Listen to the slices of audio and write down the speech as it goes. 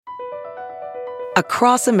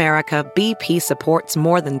Across America, BP supports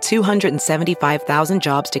more than 275,000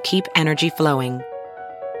 jobs to keep energy flowing.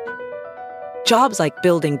 Jobs like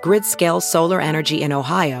building grid-scale solar energy in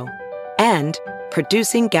Ohio and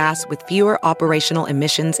producing gas with fewer operational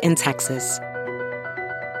emissions in Texas.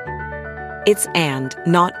 It's and,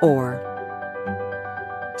 not or.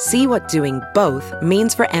 See what doing both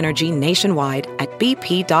means for energy nationwide at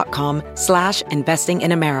bp.com/investing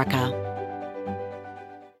in America.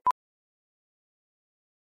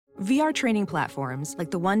 VR training platforms,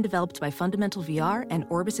 like the one developed by Fundamental VR and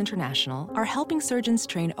Orbis International, are helping surgeons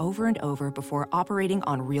train over and over before operating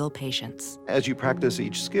on real patients. As you practice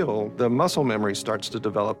each skill, the muscle memory starts to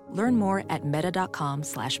develop. Learn more at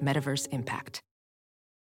meta.com/metaverseimpact.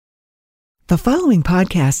 The following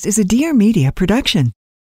podcast is a Dear Media production.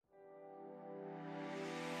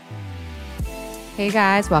 Hey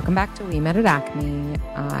guys, welcome back to We Met at Acme.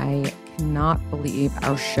 I cannot believe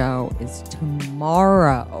our show is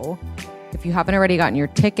tomorrow. If you haven't already gotten your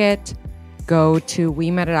ticket, go to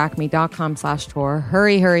wemetatacme.com/tour.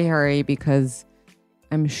 Hurry, because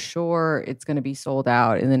I'm sure it's going to be sold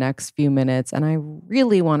out in the next few minutes. And I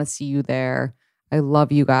really want to see you there. I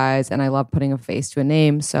love you guys and I love putting a face to a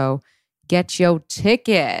name. So get your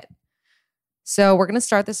ticket. So we're going to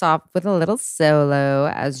start this off with a little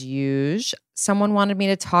solo as usual. Someone wanted me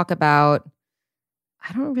to talk about,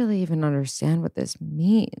 I don't really even understand what this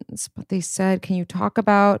means, but they said, can you talk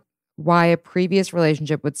about why a previous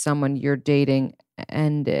relationship with someone you're dating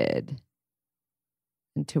ended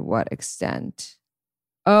and to what extent?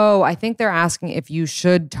 Oh, I think they're asking if you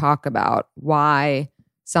should talk about why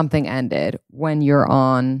something ended when you're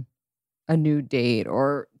on a new date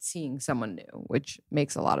or seeing someone new, which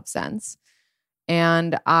makes a lot of sense.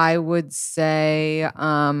 And I would say,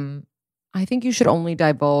 I think you should only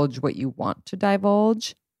divulge what you want to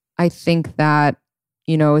divulge. I think that,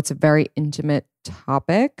 it's a very intimate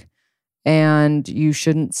topic and you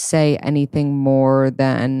shouldn't say anything more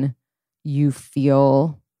than you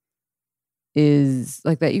feel is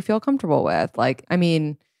like that you feel comfortable with. Like, I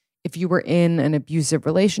mean, if you were in an abusive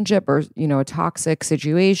relationship or, a toxic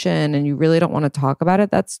situation and you really don't want to talk about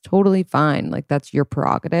it, that's totally fine. Like, that's your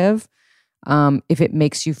prerogative. If it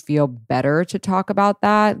makes you feel better to talk about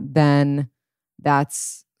that, then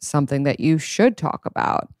that's something that you should talk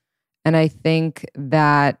about. And I think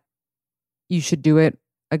that you should do it,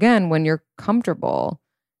 again, when you're comfortable.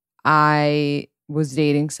 I was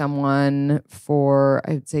dating someone for,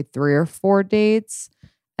 I'd say 3 or 4 dates,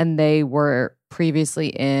 and they were previously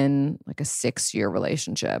in like a 6-year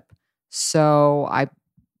relationship. So I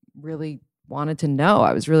really wanted to know.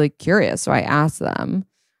 I was really curious. So I asked them.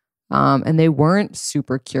 And they weren't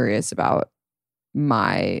super curious about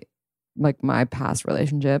my past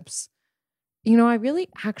relationships. I really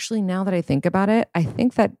actually, now that I think about it, I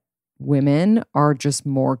think that women are just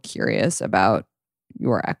more curious about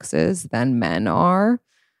your exes than men are.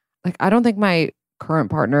 Like, I don't think my current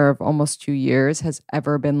partner of almost 2 years has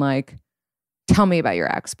ever been like, tell me about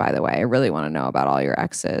your ex, by the way. I really want to know about all your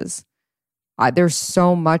exes. There's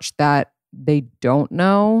so much that they don't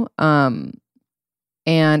know.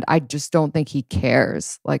 And I just don't think he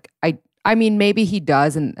cares. Like, I mean, maybe he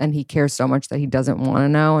does and he cares so much that he doesn't want to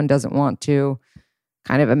know and doesn't want to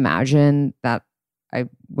kind of imagine that I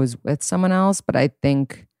was with someone else. But I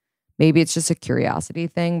think maybe it's just a curiosity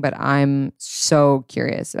thing. But I'm so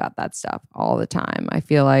curious about that stuff all the time. I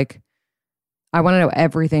feel like I want to know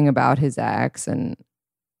everything about his ex and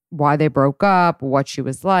why they broke up, what she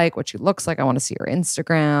was like, what she looks like. I want to see her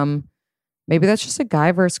Instagram. Maybe that's just a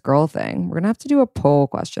guy versus girl thing. We're going to have to do a poll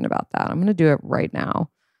question about that. I'm going to do it right now.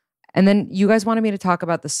 And then you guys wanted me to talk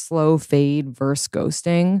about the slow fade versus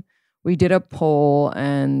ghosting. We did a poll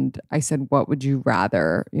and I said, what would you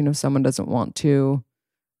rather? Someone doesn't want to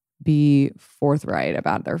be forthright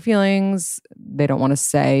about their feelings. They don't want to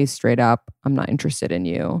say straight up, I'm not interested in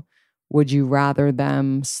you. Would you rather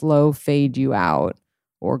them slow fade you out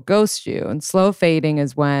or ghost you? And slow fading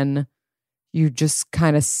is when you just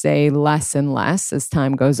kind of say less and less as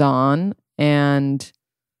time goes on and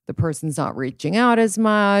the person's not reaching out as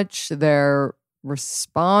much. They're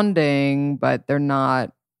responding, but they're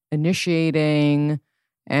not initiating.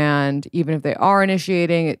 And even if they are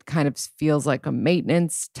initiating, it kind of feels like a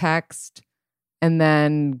maintenance text. And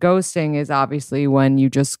then ghosting is obviously when you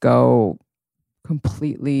just go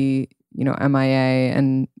completely, MIA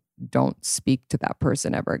and don't speak to that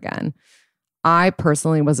person ever again. I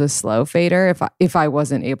personally was a slow fader. If I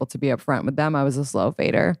wasn't able to be upfront with them, I was a slow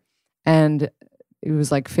fader. And it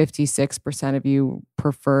was like 56% of you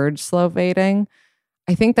preferred slow fading.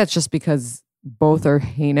 I think that's just because both are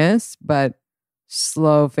heinous, but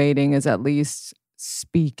slow fading is at least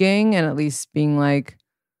speaking and at least being like,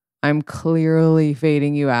 I'm clearly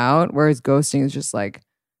fading you out. Whereas ghosting is just like,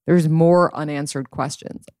 there's more unanswered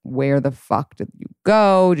questions. Where the fuck did you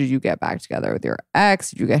go? Did you get back together with your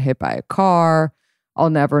ex? Did you get hit by a car? I'll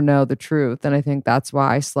never know the truth. And I think that's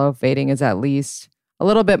why slow fading is at least a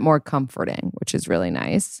little bit more comforting, which is really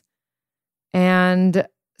nice. And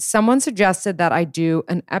someone suggested that I do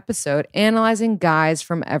an episode analyzing guys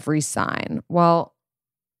from every sign. Well,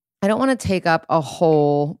 I don't want to take up a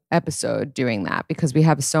whole episode doing that because we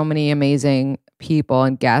have so many amazing people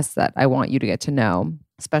and guests that I want you to get to know,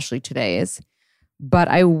 especially today's. But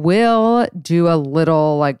I will do a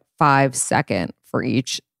little like 5-second for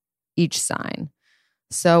each sign.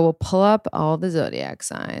 So we'll pull up all the zodiac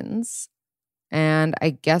signs. And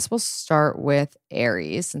I guess we'll start with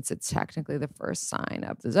Aries since it's technically the first sign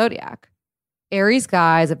of the zodiac. Aries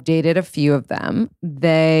guys, I've dated a few of them.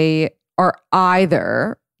 They are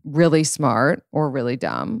either really smart or really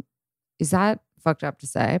dumb. Is that fucked up to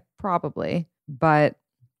say? Probably, but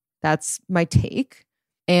that's my take.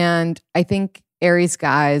 And I think Aries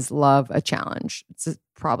guys love a challenge. It's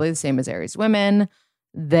probably the same as Aries women.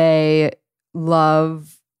 They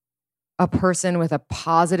love a person with a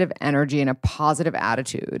positive energy and a positive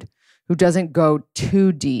attitude who doesn't go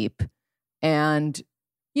too deep and,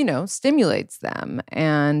 stimulates them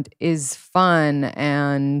and is fun.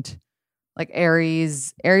 And like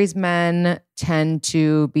Aries men tend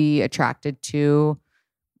to be attracted to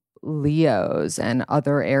Leos and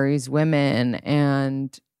other Aries women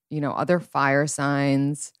and, other fire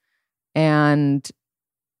signs. And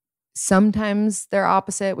sometimes they're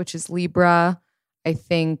opposite, which is Libra. I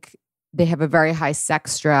think they have a very high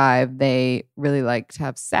sex drive. They really like to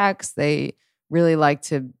have sex. They really like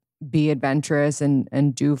to be adventurous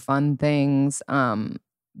and do fun things.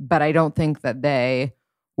 But I don't think that they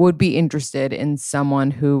would be interested in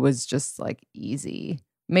someone who was just like easy.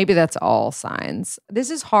 Maybe that's all signs. This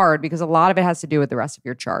is hard because a lot of it has to do with the rest of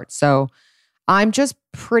your chart. So I'm just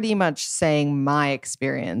pretty much saying my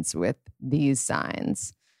experience with these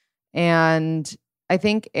signs. And I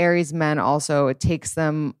think Aries men also, it takes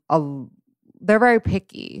them, they're very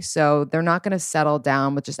picky. So they're not going to settle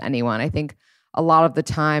down with just anyone. I think a lot of the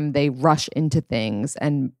time they rush into things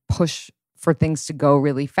and push for things to go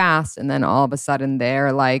really fast. And then all of a sudden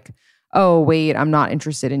they're like, oh, wait, I'm not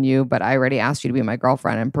interested in you, but I already asked you to be my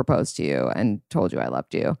girlfriend and proposed to you and told you I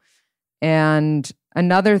loved you. And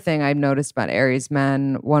another thing I've noticed about Aries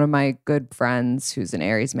men, one of my good friends who's an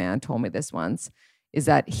Aries man told me this once, is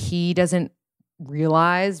that he doesn't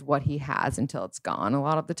realize what he has until it's gone a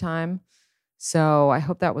lot of the time. So I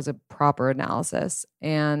hope that was a proper analysis.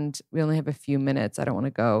 And we only have a few minutes. I don't want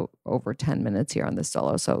to go over 10 minutes here on this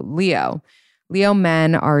solo. So Leo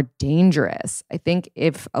men are dangerous. I think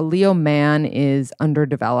if a Leo man is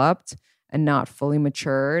underdeveloped and not fully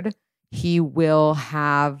matured, he will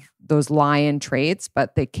have those lion traits,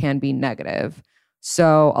 but they can be negative.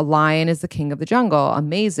 So a lion is the king of the jungle,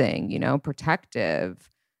 amazing, protective,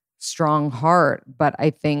 strong heart. But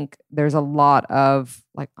I think there's a lot of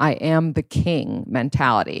like, I am the king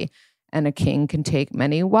mentality. And a king can take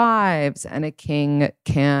many wives, and a king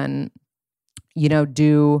can,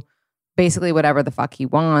 do basically whatever the fuck he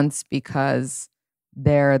wants because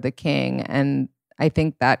they're the king. And I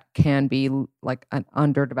think that can be like an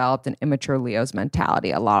underdeveloped and immature Leo's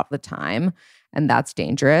mentality a lot of the time. And that's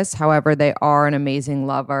dangerous. However, they are an amazing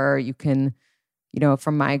lover. You can,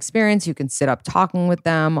 from my experience, you can sit up talking with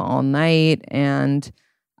them all night, and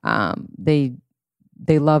they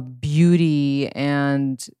love beauty,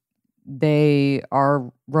 and they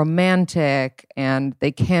are romantic, and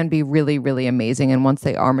they can be really, really amazing. And once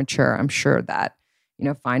they are mature, I'm sure that,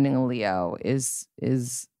 finding a Leo is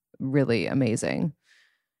really amazing.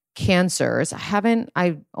 Cancers.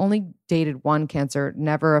 I only dated one Cancer,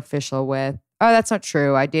 never official with. Oh, that's not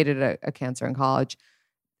true. I dated a Cancer in college.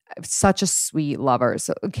 Such a sweet lover.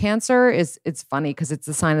 So Cancer it's funny because it's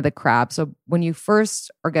the sign of the crab. So when you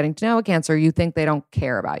first are getting to know a Cancer, you think they don't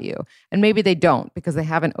care about you. And maybe they don't because they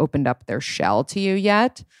haven't opened up their shell to you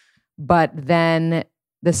yet. But then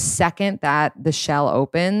the second that the shell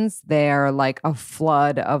opens, they're like a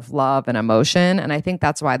flood of love and emotion. And I think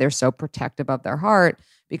that's why they're so protective of their heart,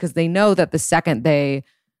 because they know that the second they,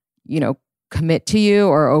 commit to you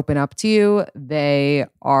or open up to you, they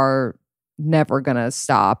are never going to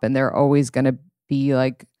stop, and they're always going to be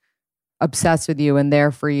like obsessed with you and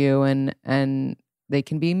there for you. And they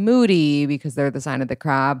can be moody because they're the sign of the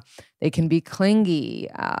crab. They can be clingy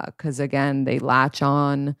because again, they latch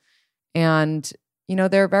on, and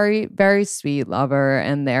they're very, very sweet lover,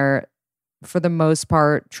 and they're for the most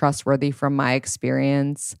part trustworthy from my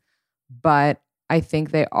experience. But I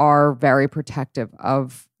think they are very protective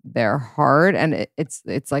of their heart. And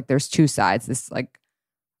it's like there's two sides,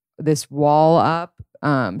 this wall up,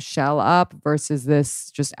 shell up versus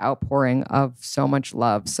this just outpouring of so much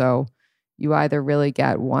love. So you either really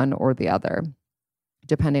get one or the other,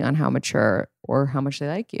 depending on how mature or how much they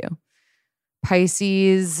like you.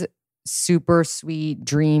 Pisces, super sweet,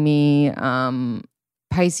 dreamy.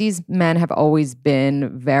 Pisces men have always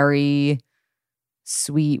been very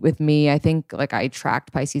sweet with me. I think like I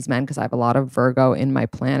attract Pisces men because I have a lot of Virgo in my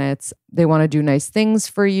planets. They want to do nice things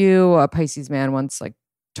for you. A Pisces man once like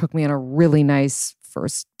took me on a really nice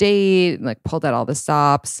first date, like pulled out all the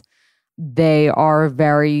stops. They are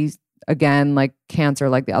very, again, like Cancer,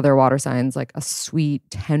 like the other water signs, like a sweet,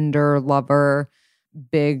 tender lover,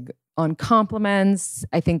 big on compliments.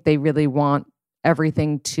 I think they really want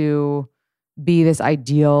everything to be this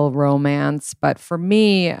ideal romance. But for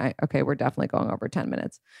me, we're definitely going over 10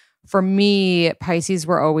 minutes. For me, Pisces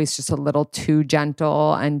were always just a little too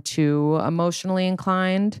gentle and too emotionally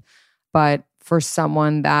inclined. But for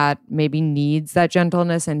someone that maybe needs that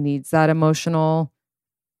gentleness and needs that emotional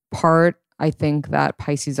part, I think that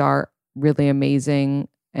Pisces are really amazing.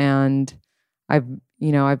 And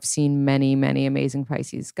I've seen many, many amazing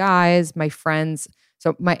Pisces guys. My friends,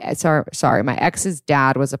 my ex's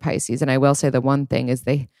dad was a Pisces. And I will say the one thing is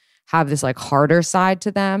they have this like harder side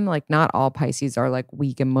to them. Like not all Pisces are like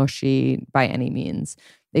weak and mushy by any means.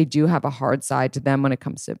 They do have a hard side to them when it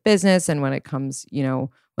comes to business and when it comes,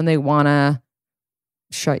 when they want to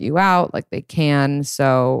shut you out, like they can.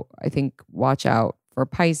 So I think watch out for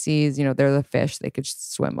Pisces. They're the fish. They could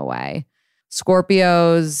just swim away.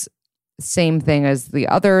 Scorpios, same thing as the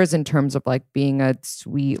others in terms of like being a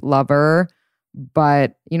sweet lover.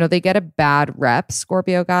 But, they get a bad rep,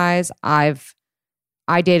 Scorpio guys. I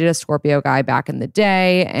dated a Scorpio guy back in the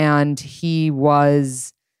day, and he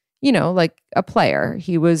was, like a player.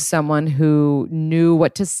 He was someone who knew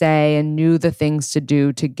what to say and knew the things to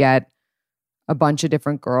do to get a bunch of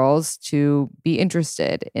different girls to be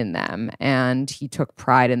interested in them. And he took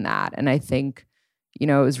pride in that. And I think, it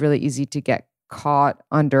was really easy to get caught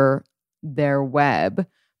under their web.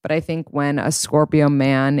 But I think when a Scorpio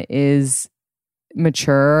man is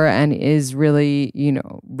mature and is really,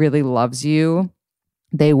 really loves you,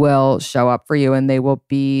 they will show up for you and they will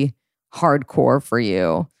be hardcore for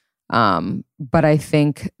you. But I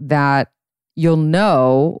think that you'll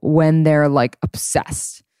know when they're like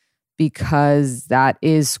obsessed, because that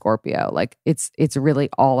is Scorpio. Like it's really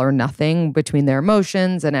all or nothing between their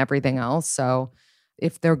emotions and everything else. So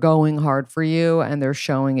if they're going hard for you and they're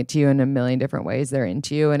showing it to you in a million different ways, they're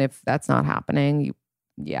into you. And if that's not happening,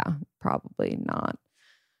 probably not.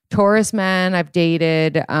 Taurus men I've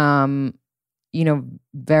dated, can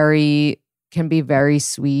be very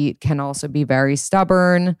sweet, can also be very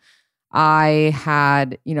stubborn. I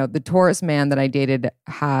had, the Taurus man that I dated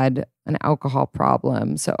had an alcohol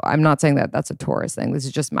problem. So I'm not saying that that's a Taurus thing. This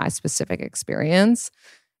is just my specific experience.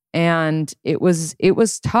 And it was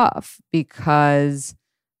tough because,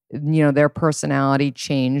 their personality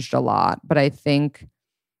changed a lot. But I think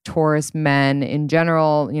Taurus men in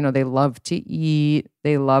general, they love to eat.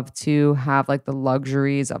 They love to have like the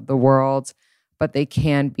luxuries of the world, but they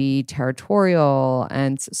can be territorial.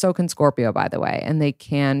 And so can Scorpio, by the way. And they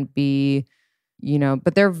can be,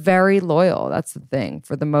 but they're very loyal. That's the thing.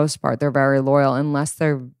 For the most part, they're very loyal unless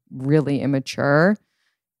they're really immature.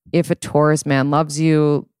 If a Taurus man loves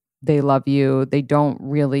you, they love you. They don't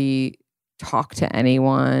really talk to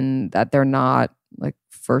anyone that they're not like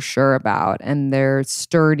for sure about. And they're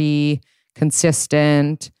sturdy,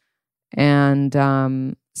 consistent.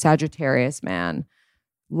 And Sagittarius man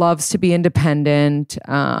loves to be independent,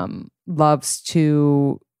 loves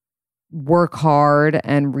to work hard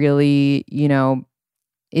and really,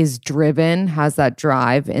 is driven, has that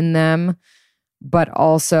drive in them, but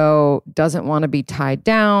also doesn't want to be tied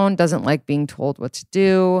down, doesn't like being told what to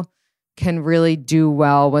do, can really do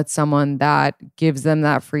well with someone that gives them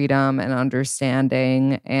that freedom and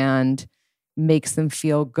understanding and makes them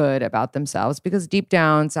feel good about themselves. Because deep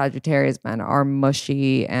down, Sagittarius men are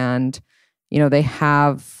mushy and,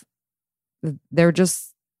 they're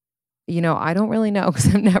just, I don't really know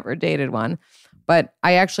because I've never dated one. But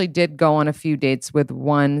I actually did go on a few dates with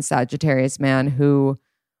one Sagittarius man who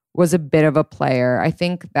was a bit of a player. I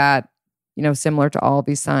think that, similar to all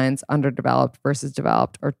these signs, underdeveloped versus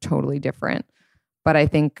developed are totally different. But I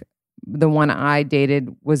think the one I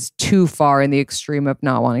dated was too far in the extreme of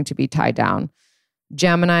not wanting to be tied down.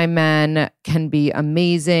 Gemini men can be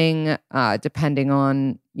amazing depending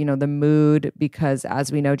on, the mood, because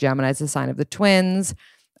as we know, Gemini is a sign of the twins.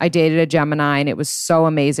 I dated a Gemini and it was so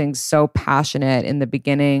amazing, so passionate in the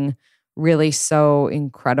beginning, really so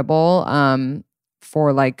incredible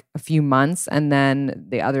for like a few months. And then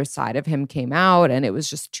the other side of him came out and it was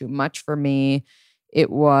just too much for me. It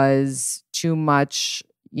was too much,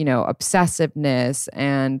 obsessiveness,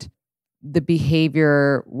 and the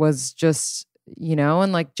behavior was just,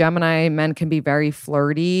 and like Gemini men can be very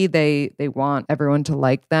flirty. They want everyone to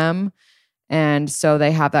like them. And so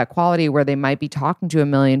they have that quality where they might be talking to a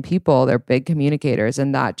million people. They're big communicators.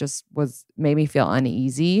 And that just made me feel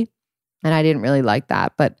uneasy. And I didn't really like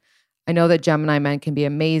that. But I know that Gemini men can be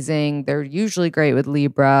amazing. They're usually great with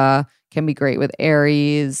Libra, can be great with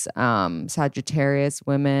Aries, Sagittarius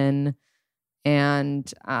women,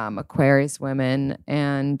 and Aquarius women.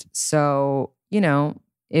 And so,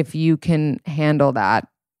 if you can handle that,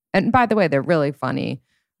 and by the way, they're really funny,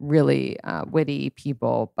 really witty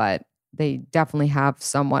people, but they definitely have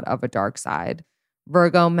somewhat of a dark side.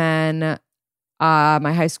 Virgo men,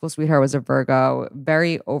 my high school sweetheart was a Virgo,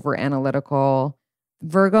 very over analytical.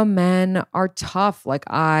 Virgo men are tough. Like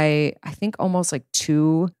I think almost like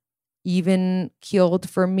too even keeled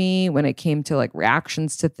for me when it came to like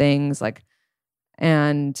reactions to things, like,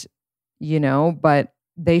 and but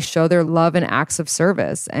they show their love in acts of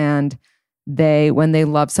service, and when they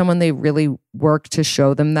love someone, they really work to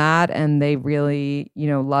show them that, and they really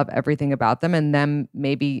love everything about them, and them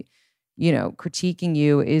maybe critiquing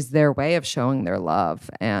you is their way of showing their love.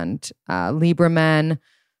 And Libra men,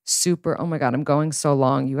 super, oh my God, I'm going so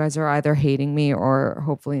long. You guys are either hating me or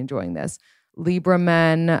hopefully enjoying this. Libra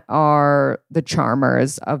men are the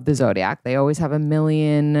charmers of the zodiac. They always have a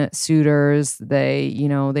million suitors. They,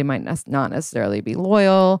 they might not necessarily be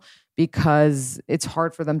loyal because it's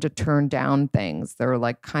hard for them to turn down things. They're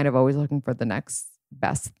like kind of always looking for the next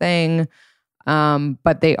best thing.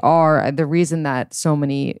 But the reason that so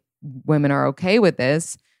many women are okay with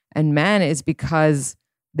this and men is because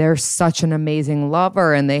they're such an amazing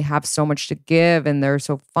lover and they have so much to give and they're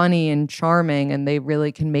so funny and charming and they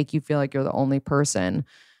really can make you feel like you're the only person.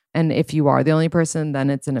 And if you are the only person, then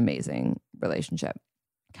it's an amazing relationship.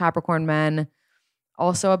 Capricorn men,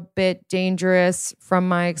 also a bit dangerous from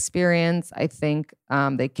my experience. I think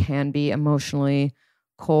they can be emotionally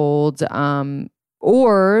cold,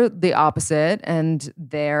 or the opposite, and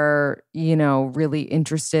they're really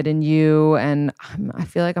interested in you, and I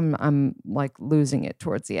feel like I'm like losing it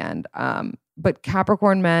towards the end. But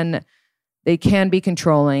Capricorn men, they can be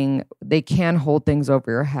controlling, they can hold things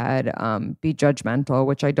over your head, be judgmental,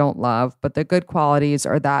 which I don't love. But the good qualities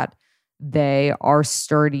are that they are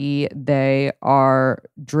sturdy, they are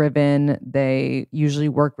driven, they usually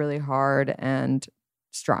work really hard and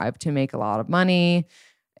strive to make a lot of money.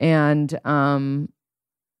 And,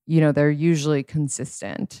 they're usually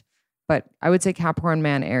consistent. But I would say Capricorn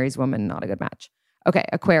man, Aries woman, not a good match. Okay,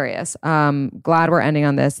 Aquarius. Glad we're ending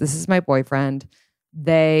on this. This is my boyfriend.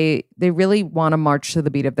 They really want to march to the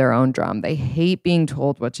beat of their own drum. They hate being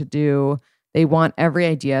told what to do. They want every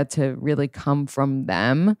idea to really come from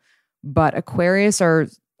them. But Aquarius are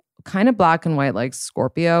kind of black and white like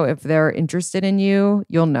Scorpio. If they're interested in you,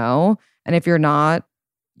 you'll know. And if you're not,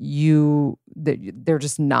 they're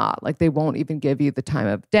just not. Like, they won't even give you the time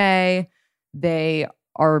of day. They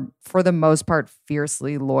are, for the most part,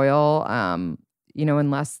 fiercely loyal,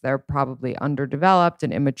 unless they're probably underdeveloped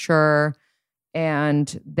and immature.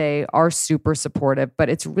 And they are super supportive, but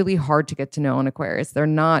it's really hard to get to know an Aquarius. They're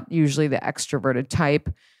not usually the extroverted type.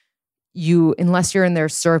 Unless you're in their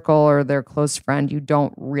circle or their close friend, you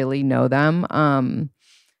don't really know them.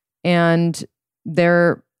 And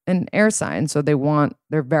they're an air sign, so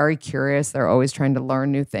they're very curious. They're always trying to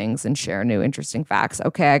learn new things and share new interesting facts.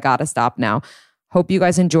 Okay, I gotta stop now. Hope you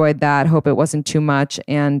guys enjoyed that. Hope it wasn't too much.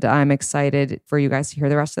 And I'm excited for you guys to hear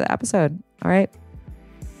the rest of the episode. All right.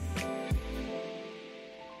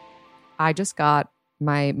 I just got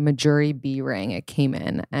my Majuri bee ring. It came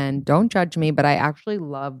in, and don't judge me, but I actually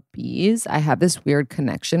love bees. I have this weird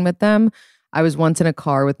connection with them. I was once in a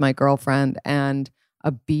car with my girlfriend and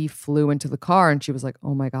a bee flew into the car and she was like,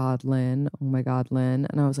 "Oh my God, Lynn. Oh my God, Lynn."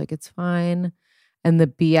 And I was like, "It's fine." And the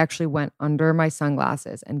bee actually went under my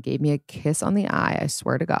sunglasses and gave me a kiss on the eye, I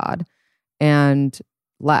swear to God, and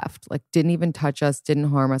left. Like, didn't even touch us, didn't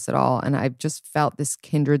harm us at all. And I've just felt this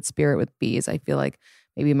kindred spirit with bees. I feel like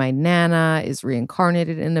maybe my Nana is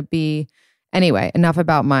reincarnated in a bee. Anyway, enough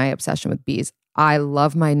about my obsession with bees. I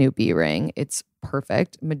love my new bee ring. It's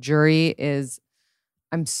perfect. Majuri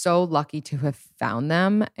I'm so lucky to have found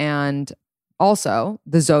them. And also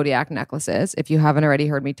the Zodiac necklaces. If you haven't already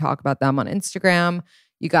heard me talk about them on Instagram,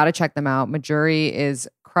 you got to check them out. Majuri is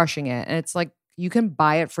crushing it. And it's like, you can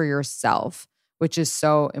buy it for yourself, which is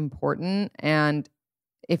so important. And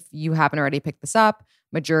if you haven't already picked this up,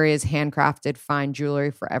 Majuri is handcrafted fine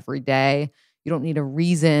jewelry for every day. You don't need a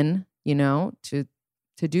reason,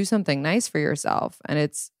 to do something nice for yourself. And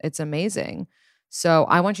it's amazing. So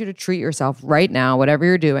I want you to treat yourself right now, whatever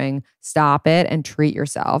you're doing, stop it and treat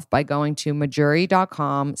yourself by going to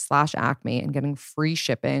majuri.com/acme and getting free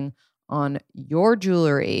shipping on your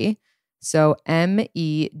jewelry. So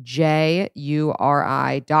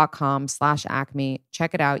MEJURI.com/acme.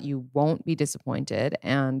 Check it out. You won't be disappointed.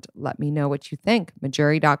 And let me know what you think.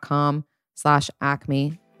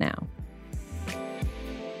 Majuri.com/acme now.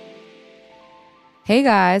 Hey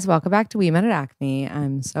guys, welcome back to We Met at Acme.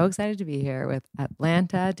 I'm so excited to be here with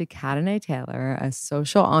Atlanta Cadenet Taylor, a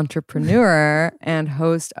social entrepreneur and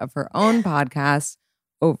host of her own podcast,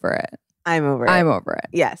 Over It. I'm over it. I'm over it.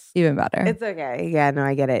 Yes. Even better. It's okay. Yeah, no,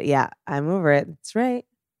 I get it. Yeah, I'm over it. That's right.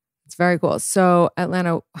 It's very cool. So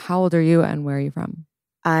Atlanta, how old are you and where are you from?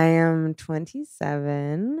 I am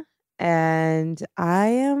 27 and I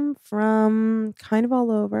am from kind of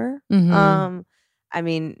all over. Mm-hmm. I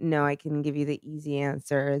mean, no, I can give you the easy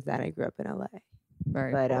answer is that I grew up in LA.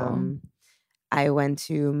 Very But cool. I went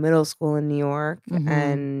to middle school in New York Mhm.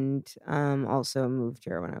 and also moved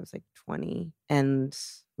here when I was like 20 and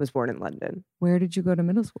was born in London. Where did you go to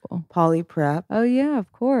middle school? Poly prep. Oh yeah, of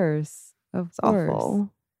course. It's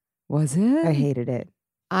awful. Was it? I hated it.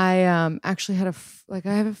 I actually had I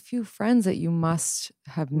have a few friends that you must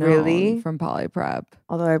have known Really? from Poly Prep.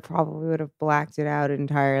 Although I probably would have blacked it out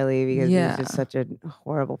entirely because it Yeah. was just such a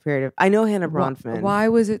horrible period of. I know Hannah Bronfman. Why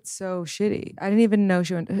was it so shitty? I didn't even know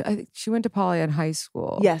she went. I think she went to Poly in high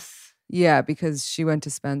school. Yes. Yeah, because she went to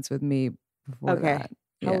Spence with me before Okay. that.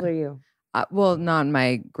 How old are you? Well, not in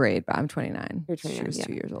my grade, but I'm 29. You're 29, She was yeah.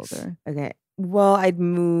 2 years older. Okay. Well, I'd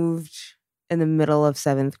moved in the middle of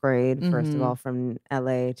 7th grade, first of Mhm. all, from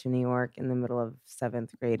LA to New York in the middle of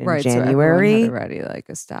 7th grade in Right, January. so everyone had already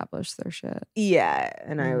established their shit. Yeah.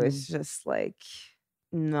 And I was just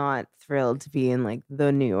not thrilled to be in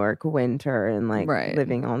the New York winter and Right.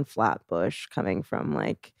 living on Flatbush, coming from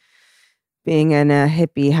being in a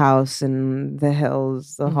hippie house in the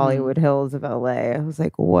hills, the Mhm. Hollywood Hills of LA. I was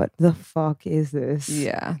like, what the fuck is this?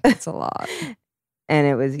 Yeah, that's a lot. And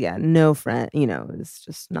it was, no friend, it was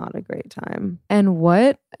just not a great time. And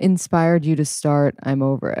what inspired you to start I'm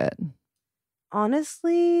Over It?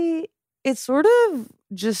 Honestly, it sort of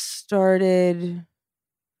just started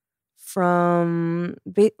from,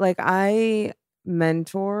 I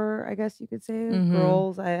mentor, I guess you could say, Mhm.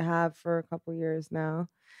 girls I have for a couple years now.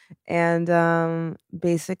 And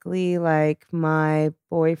basically, my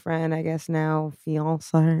boyfriend, I guess now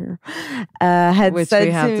fiance, had Which said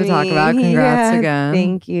we have to me, talk about. Congrats yeah, again.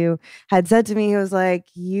 Thank you. Had said to me, he was like,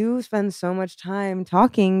 "You spend so much time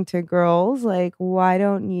talking to girls. Why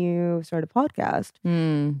don't you start a podcast?"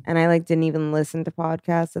 Mm. And I didn't even listen to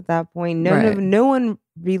podcasts at that point. Right. No one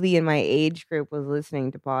really in my age group was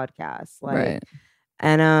listening to podcasts. Right.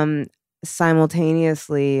 And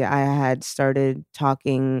simultaneously, I had started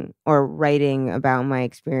talking or writing about my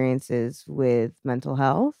experiences with mental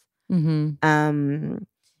health. Mm-hmm.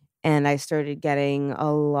 And I started getting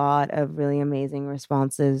a lot of really amazing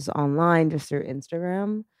responses online just through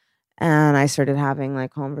Instagram. And I started having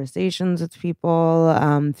conversations with people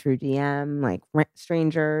through DM,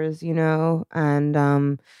 strangers,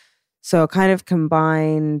 and so kind of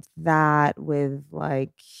combined that with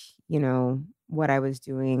what I was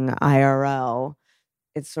doing IRL.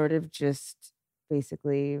 It's sort of just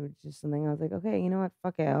basically just something I was like, okay, you know what?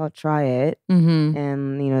 Fuck it. I'll try it. Mm-hmm.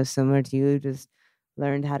 And, similar to you, just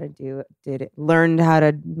learned how to learned how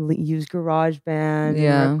to use GarageBand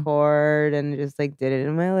and record and just did it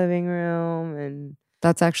in my living room. And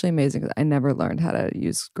that's actually amazing. I never learned how to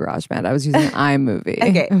use GarageBand. I was using iMovie.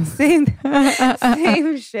 Okay. Same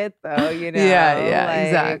shit though, Yeah,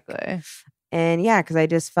 exactly. And because I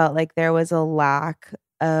just felt like there was a lack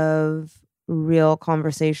of real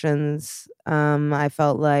conversations. I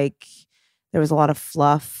felt like there was a lot of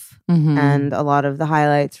fluff and a lot of the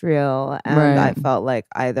highlights reel. And I felt like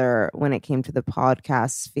either when it came to the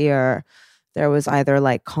podcast sphere, there was either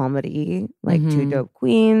comedy, Two Dope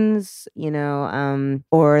Queens,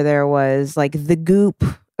 or there was the Goop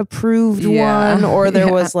approved one, or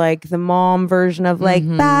there was the mom version of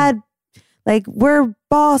bad. We're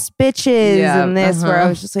boss bitches in this, where I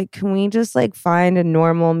was just can we just find a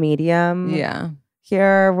normal medium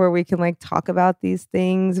here where we can talk about these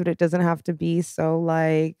things, but it doesn't have to be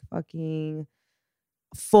so fucking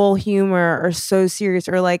full humor or so serious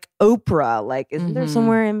or Oprah. Isn't there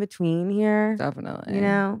somewhere in between here? Definitely.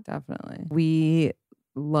 Definitely. We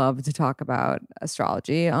love to talk about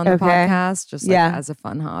astrology on the podcast, just as a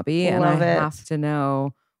fun hobby. And I have to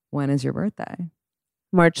know, when is your birthday?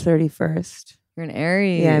 March 31st. You're an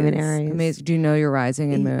Aries. Yeah, I'm an Aries. Amazing. Do you know your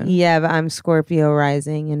rising and moon? Yeah, but I'm Scorpio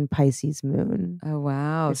rising and Pisces moon. Oh,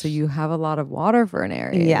 wow. So you have a lot of water for an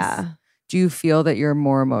Aries. Yeah. Do you feel that you're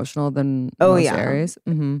more emotional than most Aries?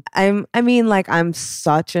 Mm-hmm. I'm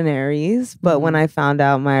such an Aries, but when I found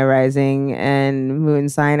out my rising and moon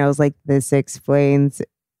sign, I was like, this explains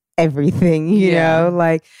everything, you know?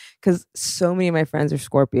 Like, because so many of my friends are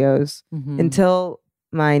Scorpios. Until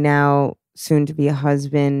my now soon-to-be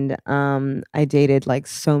husband, I dated like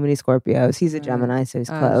so many Scorpios. He's a Gemini, so he's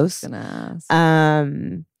close. I was just gonna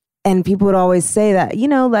ask. And people would always say that, you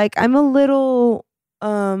know, like I'm a little...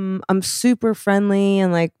 I'm super friendly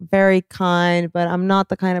and like very kind, but I'm not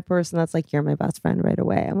the kind of person that's like, you're my best friend right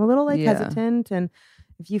away. I'm a little like hesitant. And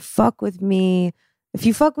if you fuck with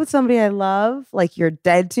somebody I love, like you're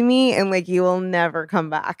dead to me and like you will never come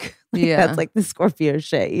back. Like, that's like the Scorpio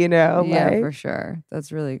shit, you know? Yeah, like, for sure.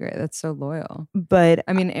 That's really great. That's so loyal. But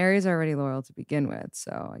I mean, Aries are already loyal to begin with,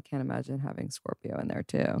 so I can't imagine having Scorpio in there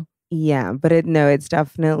too. Yeah, but it's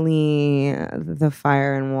definitely the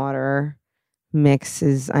fire and water mix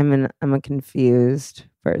is I'm a confused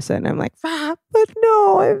person. I'm like, but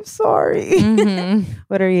no, I'm sorry.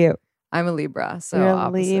 What are you? I'm a Libra, so you're a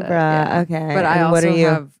opposite. Libra. Yeah. Okay, but I and also what are you?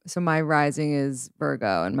 have my rising is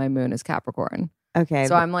Virgo and my moon is Capricorn. Okay,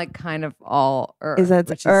 so I'm like kind of all Earth,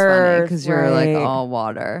 which is funny because you're like right. all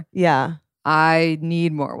water. Yeah, I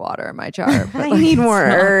need more water in my chart. But I like, need more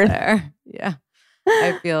Earth. There. Yeah,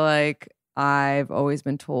 I feel like I've always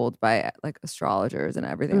been told by like astrologers and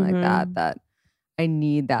everything like that I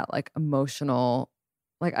need that like emotional,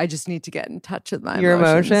 like I just need to get in touch with my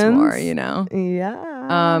emotions more, you know?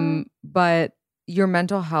 Yeah. But your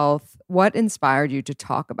mental health, what inspired you to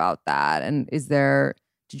talk about that? And did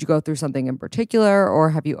you go through something in particular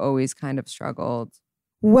or have you always kind of struggled?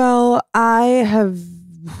 Well, I have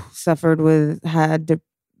had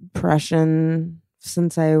depression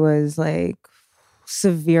since I was like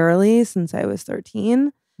severely since I was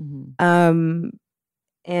 13.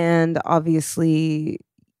 And obviously,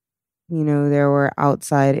 you know, there were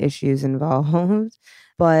outside issues involved,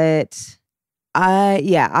 but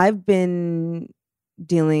I've been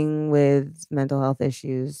dealing with mental health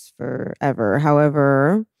issues forever.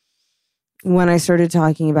 However, when I started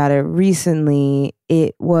talking about it recently,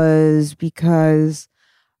 it was because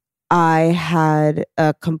I had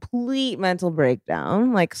a complete mental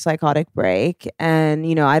breakdown, like psychotic break. And,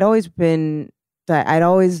 you know, I'd been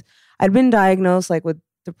diagnosed like with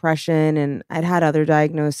depression, and I'd had other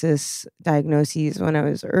diagnoses when I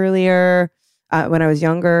was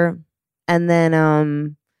younger. And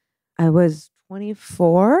then I was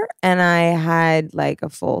 24 and I had like a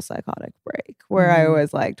full psychotic break where I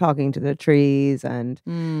was like talking to the trees and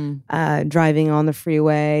driving on the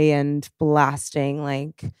freeway and blasting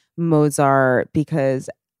like Mozart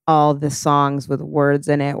because all the songs with words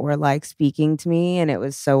in it were like speaking to me, and it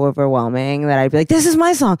was so overwhelming that I'd be like, this is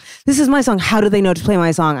my song. How do they know to play my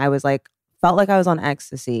song? I was like, felt like I was on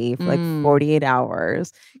ecstasy for like 48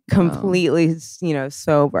 hours, completely, you know,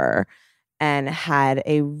 sober, and had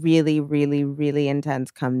a really, really, really intense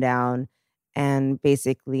come down and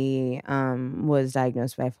basically was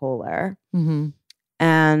diagnosed bipolar.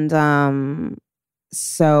 And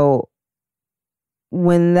so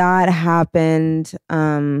when that happened,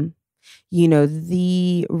 you know,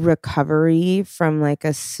 the recovery from like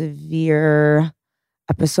a severe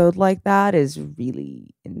episode like that is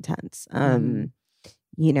really intense. You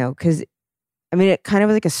know, because I mean, it kind of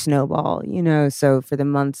was like a snowball, you know. So for the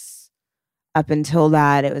months up until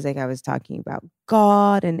that, it was like I was talking about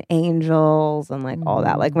God and angels and like all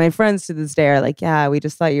that. Like my friends to this day are like, yeah, we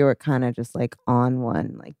just thought you were kind of just like on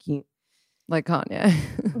one, like you. Like Kanye.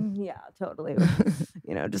 Yeah, totally.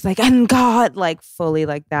 You know, just like, and God, like fully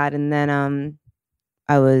like that. And then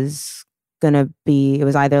it was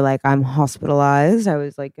either like I'm hospitalized. I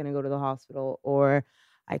was like going to go to the hospital, or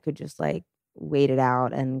I could just like wait it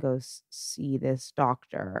out and go see this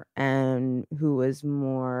doctor, and who was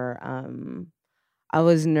more, I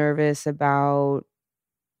was nervous about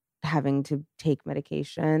having to take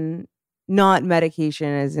medication, not medication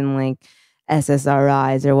as in like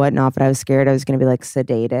SSRIs or whatnot, but I was scared I was going to be like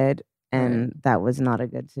sedated, and that was not a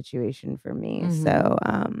good situation for me.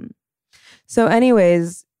 So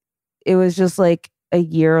anyways, it was just like a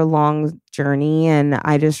year-long journey, and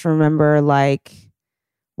I just remember like,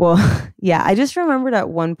 I just remembered at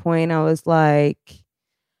one point I was like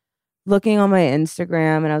looking on my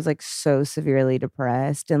Instagram and I was like so severely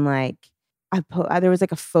depressed, and like there was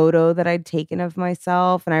like a photo that I'd taken of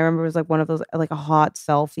myself, and I remember it was like one of those, like a hot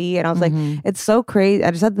selfie, and I was like, it's so crazy.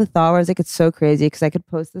 I just had the thought where I was like, it's so crazy because I could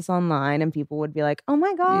post this online and people would be like, oh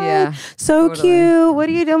my god, so cute, what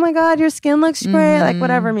do you do? Oh my god, your skin looks great, like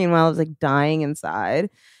whatever. Meanwhile, I was like dying inside.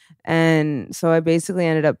 And so I basically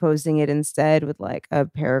ended up posting it instead with like a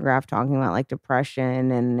paragraph talking about like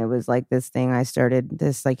depression. And it was like this thing I started,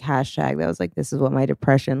 this like hashtag that was like, this is what my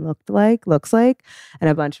depression looks like.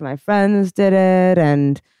 And a bunch of my friends did it.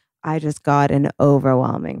 And I just got an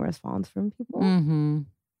overwhelming response from people.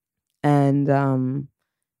 And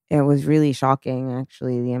it was really shocking,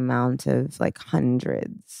 actually, the amount of like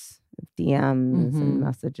hundreds of DMs and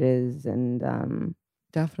messages and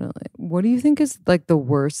definitely. What do you think is like the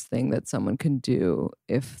worst thing that someone can do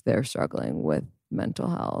if they're struggling with mental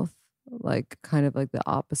health? Like kind of like the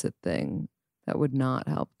opposite thing that would not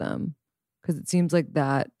help them? Because it seems like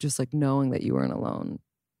that, just like knowing that you weren't alone,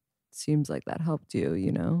 seems like that helped you,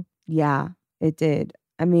 you know? Yeah, it did.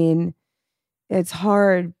 I mean, it's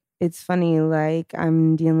hard. It's funny, like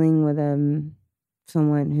I'm dealing with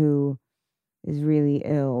someone who is really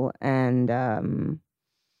ill, and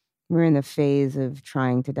we're in the phase of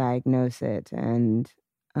trying to diagnose it and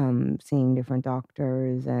seeing different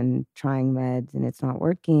doctors and trying meds, and it's not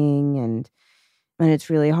working. And it's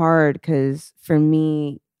really hard because for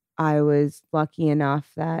me, I was lucky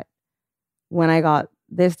enough that when I got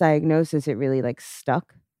this diagnosis, it really like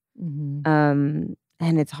stuck. And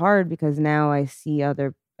it's hard because now I see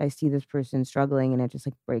this person struggling, and it just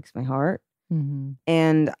like breaks my heart.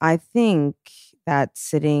 And I think that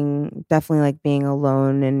definitely like being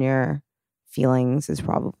alone in your feelings is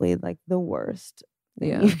probably like the worst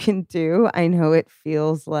thing you can do. I know it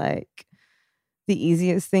feels like the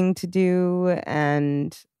easiest thing to do,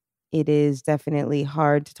 and it is definitely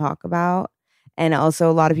hard to talk about. And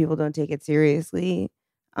also a lot of people don't take it seriously.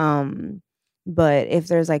 But if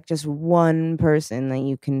there's like just one person that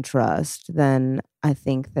you can trust, then I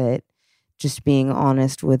think that just being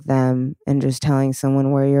honest with them and just telling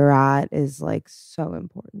someone where you're at is like so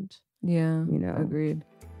important. Yeah, you know, agreed.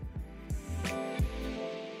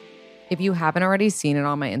 If you haven't already seen it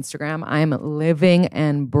on my Instagram, I'm living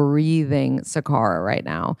and breathing Sakara right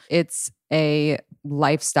now. It's a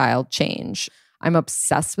lifestyle change. I'm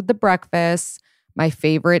obsessed with the breakfast. My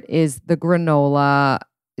favorite is the granola.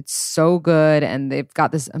 It's so good. And they've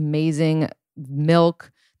got this amazing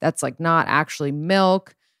milk that's like not actually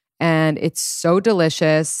milk. And it's so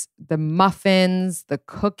delicious. The muffins, the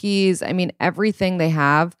cookies, I mean, everything they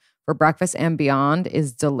have for breakfast and beyond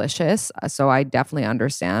is delicious. So I definitely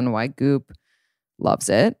understand why Goop loves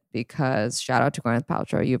it, because shout out to Gwyneth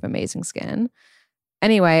Paltrow, you have amazing skin.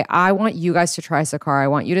 Anyway, I want you guys to try Sakara. I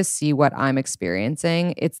want you to see what I'm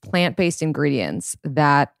experiencing. It's plant-based ingredients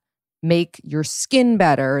that make your skin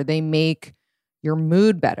better. They make your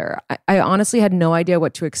mood better. I honestly had no idea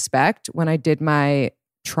what to expect when I did my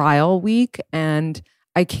trial week, and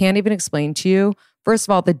I can't even explain to you. First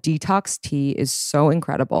of all, the detox tea is so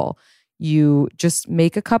incredible. You just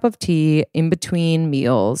make a cup of tea in between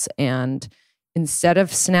meals, and instead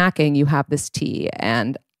of snacking, you have this tea.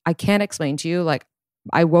 And I can't explain to you, like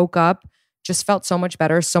I woke up, just felt so much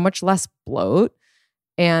better, so much less bloat,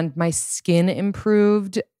 and my skin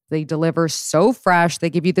improved. They deliver so fresh.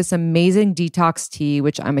 They give you this amazing detox tea,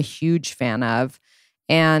 which I'm a huge fan of,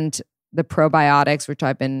 and the probiotics, which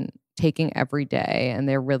I've been taking every day, and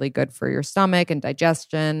they're really good for your stomach and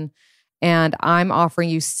digestion. And I'm offering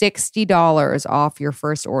you $60 off your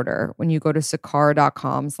first order when you go to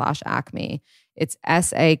sakara.com/acme. It's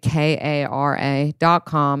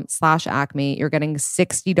SAKARA.com/acme. You're getting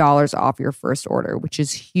 $60 off your first order, which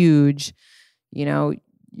is huge, you know,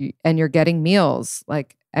 and you're getting meals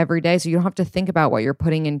like every day. So you don't have to think about what you're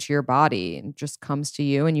putting into your body. It just comes to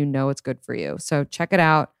you and you know it's good for you. So check it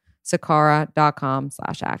out.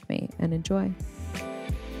 Sakara.com/acme and enjoy.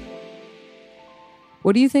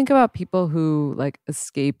 What do you think about people who like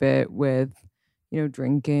escape it with, you know,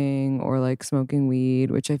 drinking or like smoking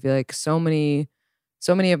weed, which I feel like so many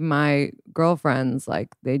of my girlfriends, like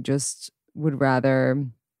they just would rather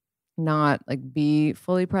not like be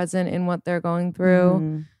fully present in what they're going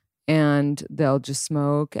through. And they'll just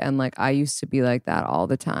smoke. And like I used to be like that all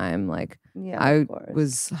the time. Like I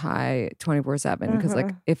was high 24/7 because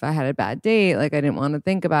like if I had a bad date, like I didn't want to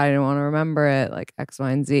think about it, I didn't want to remember it, like X,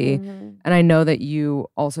 Y, and Z. And I know that you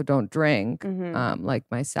also don't drink, like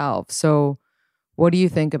myself. So what do you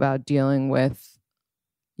think about dealing with,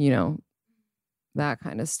 you know, that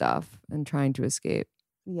kind of stuff and trying to escape?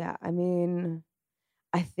 Yeah, I mean,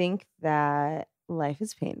 I think that life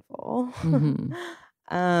is painful.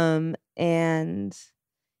 And,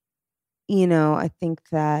 you know, I think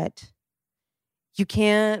that you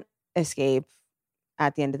can't escape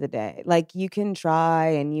at the end of the day. Like, you can try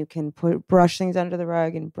and you can brush things under the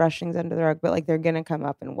rug and brush things under the rug, but like they're gonna come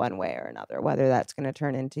up in one way or another, whether that's gonna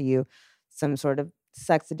turn into you some sort of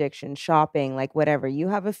sex addiction, shopping, like whatever. You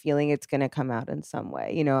have a feeling it's gonna come out in some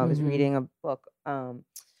way. You know, I was reading a book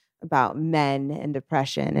about men and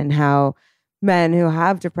depression and how men who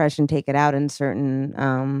have depression take it out in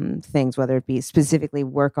certain things, whether it be specifically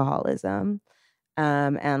workaholism,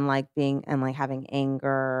 and like having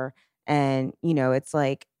anger. And, you know, it's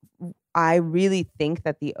like, I really think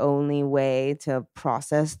that the only way to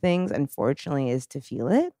process things, unfortunately, is to feel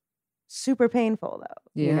it. Super painful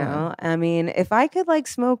though. You know, I mean, if I could like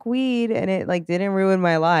smoke weed and it like didn't ruin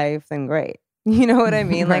my life, then great. You know what I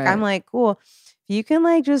mean? Like, I'm like, cool. If you can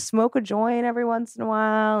like just smoke a joint every once in a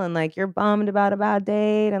while and like you're bummed about a bad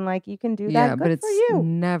date and like you can do that, yeah, good but it's for you.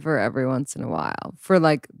 never every once in a while for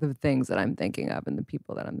like the things that I'm thinking of and the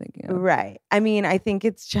people that I'm thinking of. Right. I mean, I think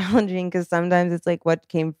it's challenging because sometimes it's like, what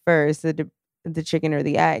came first, the chicken or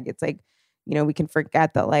the egg? It's like, you know, we can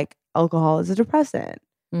forget that like alcohol is a depressant.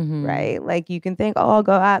 Right? Like, you can think, oh, I'll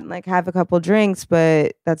go out and like have a couple drinks,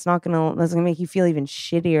 but that's gonna make you feel even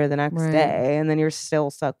shittier the next day, and then you're still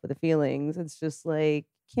stuck with the feelings. It's just like,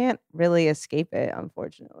 can't really escape it,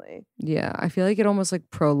 unfortunately. Yeah, I feel like it almost like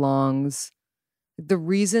prolongs the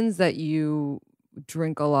reasons that you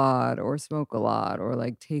drink a lot or smoke a lot or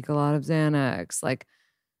like take a lot of Xanax. Like,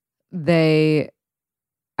 they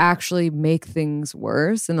actually make things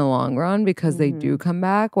worse in the long run because they do come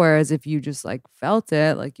back. Whereas if you just like felt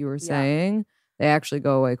it, like you were saying, they actually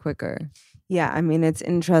go away quicker. Yeah, I mean, it's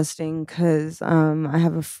interesting because I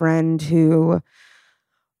have a friend who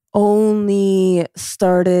only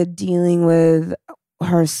started dealing with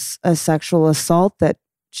a sexual assault that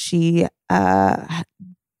she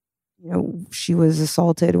she was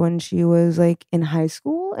assaulted when she was like in high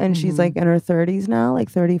school, and she's like in her 30s now, like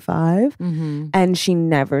 35, and she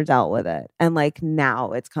never dealt with it, and like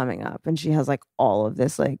now it's coming up and she has like all of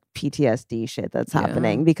this like PTSD shit that's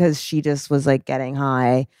happening because she just was like getting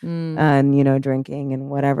high and, you know, drinking and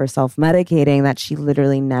whatever, self-medicating, that she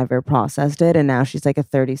literally never processed it, and now she's like a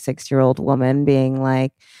 36-year-old woman being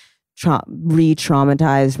like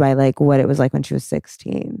re-traumatized by like what it was like when she was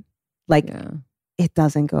 16. Like, it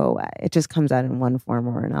doesn't go away. It just comes out in one form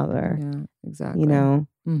or another. Yeah, exactly. You know?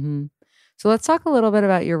 So let's talk a little bit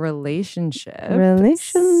about your relationship. I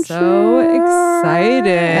So exciting. know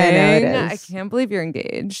it is. I can't believe you're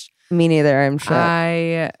engaged. Me neither, I'm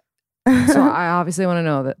sure. So I obviously want to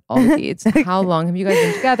know all the deets. How long have you guys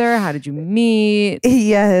been together? How did you meet?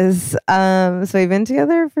 Yes. So we've been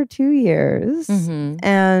together for 2 years.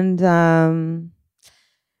 And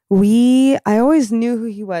I always knew who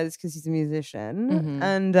he was because he's a musician.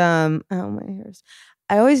 And my hair's.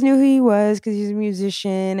 I always knew who he was because he's a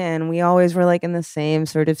musician, and we always were like in the same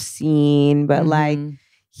sort of scene. But like,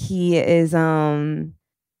 he is.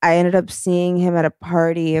 I ended up seeing him at a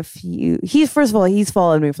party. First of all, he's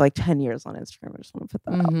followed me for like 10 years on Instagram. I just want to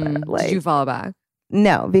put that out there. Like, did you follow back?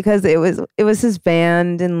 No, because it was his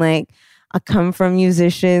band, and like, I come from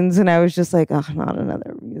musicians, and I was just like, oh, not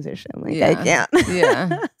another musician. Like, I can't.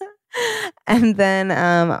 Yeah. And then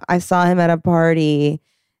I saw him at a party,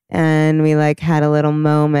 and we like had a little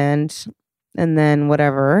moment, and then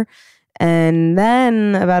whatever. And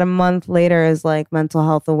then about a month later is like Mental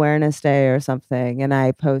Health Awareness Day or something, and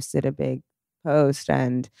I posted a big post,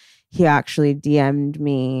 and he actually DM'd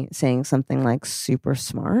me saying something like super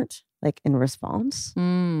smart, like in response.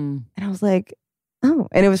 And I was like, oh,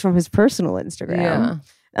 and it was from his personal Instagram. Yeah.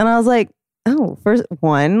 And I was like, oh, first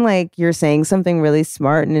one, like, you're saying something really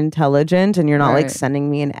smart and intelligent, and you're not like sending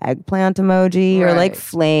me an eggplant emoji or like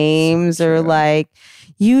flames or like,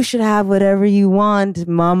 you should have whatever you want,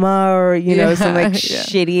 mama, or, you know, some like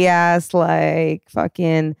shitty ass, like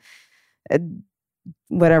fucking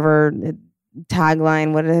whatever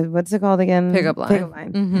tagline. What's it called again? Pickup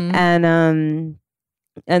line.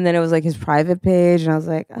 And then it was like his private page, and I was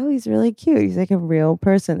like, oh, he's really cute. He's like a real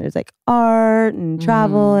person. There's like art and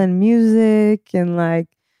travel and music and like,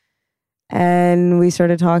 and we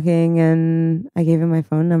started talking, and I gave him my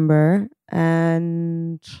phone number,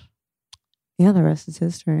 and yeah, the rest is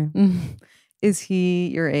history. Is he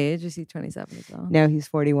your age? Is he 27 as well? No, he's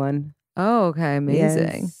 41. Oh, okay.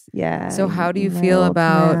 Amazing. Yes, yeah. So how do you feel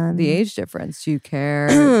about the age difference? Do you care?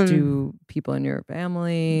 Do people in your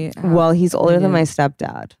family? Well, he's older than my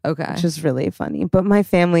stepdad. Okay. Which is really funny. But my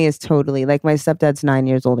family is totally, like, my stepdad's 9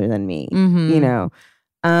 years older than me, you know?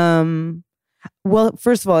 Well,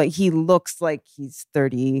 first of all, he looks like he's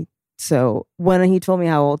 30. So when he told me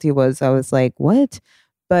how old he was, I was like, what?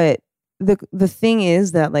 But the thing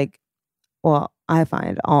is that, like, well, I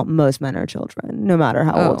find most men are children, no matter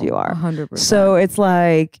how old you are. 100%. So it's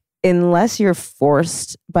like, unless you're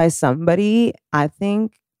forced by somebody, I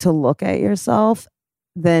think, to look at yourself,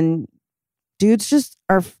 then dudes just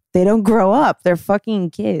they don't grow up. They're fucking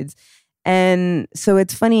kids. And so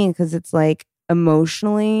it's funny because it's like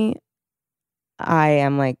emotionally, I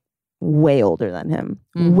am like way older than him,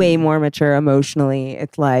 way more mature emotionally.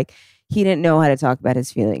 It's like he didn't know how to talk about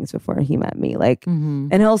his feelings before he met me. Like,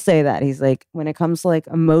 and he'll say that. He's like, when it comes to like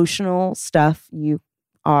emotional stuff, you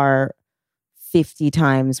are 50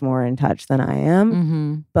 times more in touch than I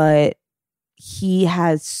am. But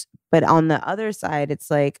but on the other side,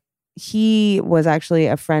 it's like, he was actually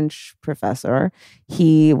a French professor.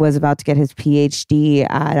 He was about to get his PhD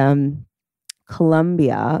at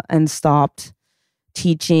Columbia and stopped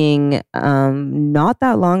teaching not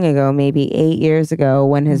that long ago, maybe 8 years ago,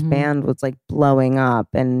 when his band was like blowing up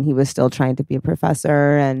and he was still trying to be a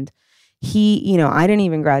professor. And he, I didn't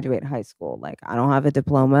even graduate high school. Like, I don't have a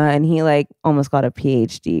diploma, and he like almost got a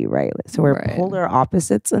PhD, right? So we're polar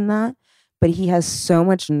opposites in that. But he has so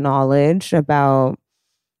much knowledge about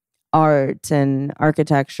art and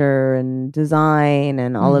architecture and design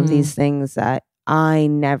and all of these things that I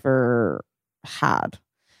never had.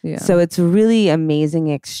 Yeah. So it's a really amazing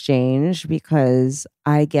exchange because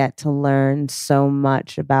I get to learn so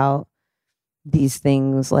much about these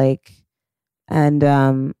things, like,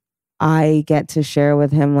 and I get to share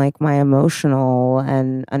with him like my emotional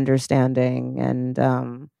and understanding, and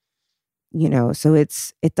so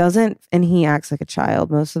it doesn't, and he acts like a child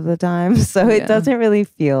most of the time, so it doesn't really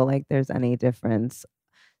feel like there's any difference.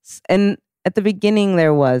 And at the beginning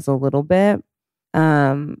there was a little bit,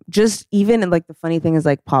 just even like the funny thing is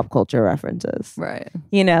like pop culture references, right?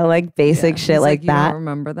 Like basic shit like that. You don't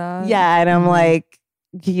remember that? Yeah, and I'm like,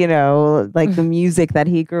 like the music that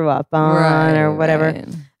he grew up on or whatever.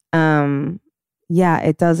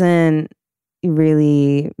 It doesn't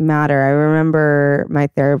really matter. I remember my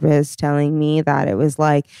therapist telling me that it was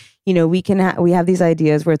like, we have these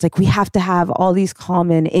ideas where it's like we have to have all these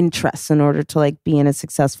common interests in order to like be in a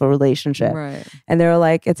successful relationship. Right. And they're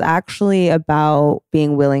like, it's actually about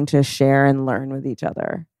being willing to share and learn with each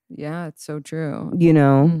other. Yeah, it's so true.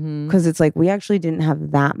 Because it's like we actually didn't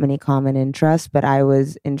have that many common interests, but I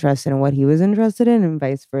was interested in what he was interested in and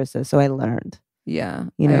vice versa. So I learned. Yeah,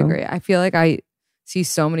 I agree. I feel like I see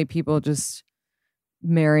so many people just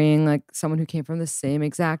marrying like someone who came from the same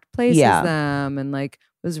exact place as them and like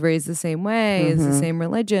was raised the same way, is the same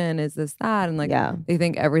religion, is this, that. And like they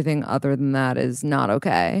think everything other than that is not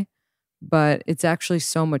okay. But it's actually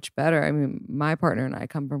so much better. I mean, my partner and I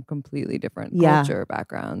come from completely different culture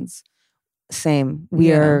backgrounds. Same.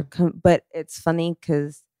 We are, but it's funny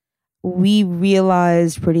because we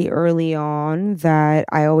realized pretty early on that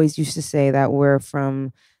I always used to say that we're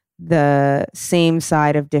from the same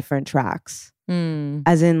side of different tracks.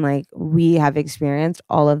 As in, like, we have experienced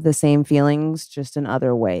all of the same feelings, just in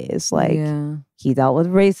other ways. Like, he dealt with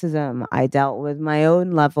racism. I dealt with my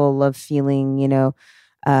own level of feeling,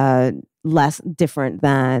 less different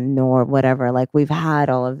than or whatever. Like, we've had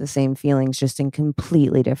all of the same feelings, just in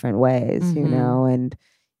completely different ways, and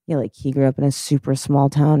like he grew up in a super small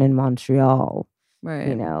town in Montreal,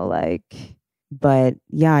 right? But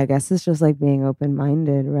I guess it's just like being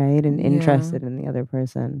open-minded, right? And interested in the other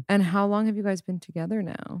person. And how long have you guys been together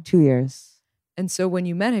now? 2 years. And so when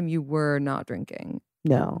you met him, you were not drinking.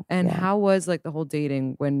 No. And how was like the whole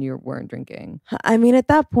dating when you weren't drinking? I mean, at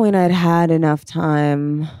that point, I'd had enough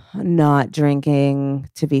time not drinking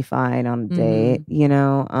to be fine on a date,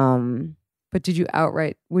 But did you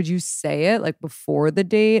would you say it like before the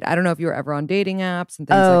date? I don't know if you were ever on dating apps and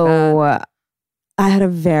things like that. I had a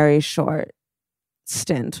very short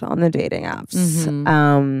stint on the dating apps.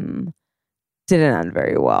 Didn't end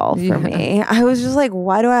very well for me. I was just like,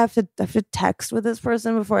 why do I have to text with this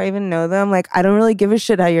person before I even know them? Like, I don't really give a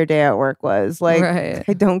shit how your day at work was. Like,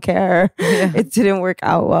 I don't care. It didn't work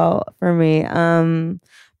out well for me.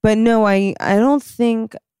 But no, I don't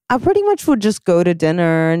think, I pretty much would just go to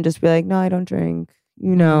dinner and just be like, no, I don't drink,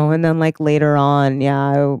 and then like later on,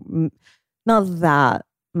 not that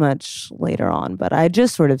much later on, but I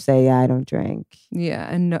just sort of say, I don't drink. Yeah.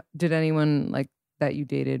 And did anyone like that you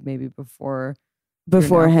dated maybe before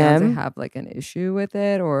him have like an issue with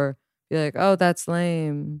it or be like, oh, that's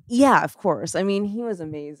lame? Yeah, of course. I mean, he was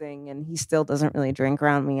amazing and he still doesn't really drink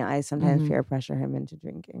around me. I sometimes peer pressure him into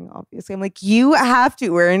drinking, obviously. I'm like, you have to.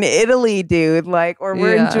 We're in Italy, dude. Like, or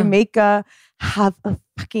we're in Jamaica. Have a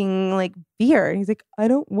fucking like beer. And he's like, I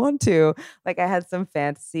don't want to. Like, I had some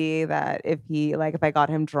fantasy that if I got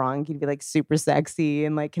him drunk, he'd be like super sexy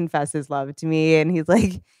and like confess his love to me. And he's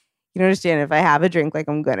like, you don't understand. If I have a drink, like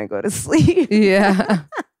I'm gonna go to sleep. Yeah.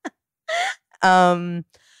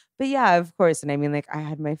 But yeah, of course. And I mean, like, I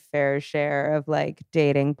had my fair share of like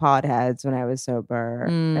dating potheads when I was sober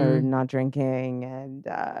or not drinking. And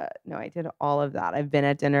no, I did all of that. I've been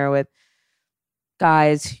at dinner with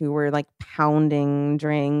guys who were like pounding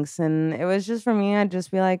drinks, and it was just for me, I'd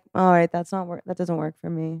just be like, all right, that doesn't work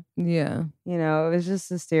for me. Yeah. You know, it was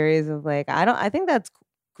just a series of like, I think that's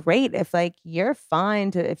great if like you're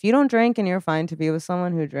fine to, if you don't drink and you're fine to be with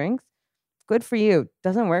someone who drinks, good for you.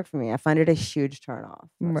 Doesn't work for me. I find it a huge turn off.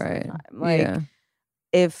 Right. Like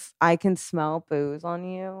if I can smell booze on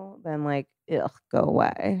you, then like, ugh, go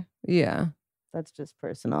away. Yeah. That's just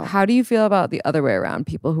personal. How do you feel about the other way around?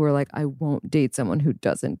 People who are like, I won't date someone who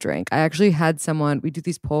doesn't drink. I actually had someone, we do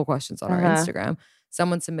these poll questions on our Instagram.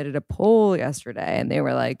 Someone submitted a poll yesterday and they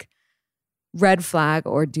were like, red flag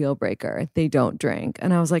or deal breaker, they don't drink.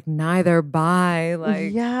 And I was like, neither, bye.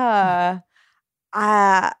 Like, yeah.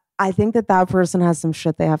 I think that person has some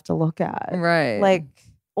shit they have to look at. Right. Like,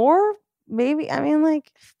 or maybe, I mean,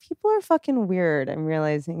 like, people are fucking weird. I'm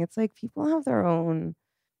realizing it's like people have their own.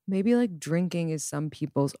 Maybe like drinking is some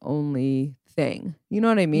people's only thing. You know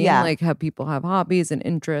what I mean? Yeah. Like how people have hobbies and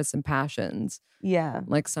interests and passions. Yeah.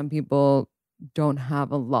 Like some people don't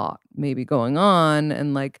have a lot maybe going on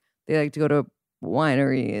and like they like to go to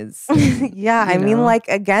wineries. Yeah. I mean, like,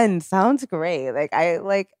 again, sounds great. Like, I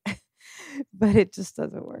like, but it just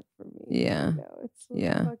doesn't work for me. Yeah. You know, it's like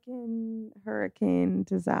a fucking hurricane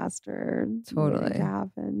disaster. Totally. To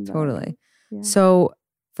happen. Totally. Yeah. So,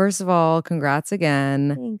 first of all, congrats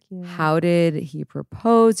again. Thank you. How did he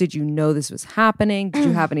propose? Did you know this was happening? Did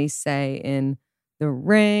you have any say in the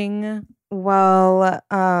ring? Well,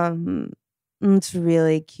 it's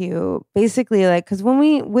really cute. Basically, like, because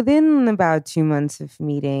within about 2 months of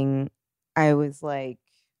meeting, I was like,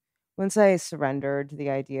 once I surrendered to the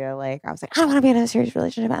idea, like, I was like, I don't want to be in a serious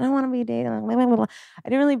relationship. I don't want to be dating. Blah, blah, blah, blah. I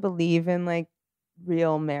didn't really believe in like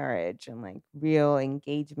real marriage and like real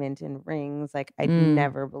engagement in rings. Like, I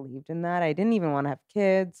never believed in that. I didn't even want to have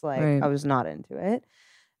kids. Like, I was not into it.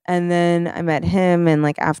 And then I met him, and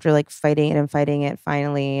like after like fighting it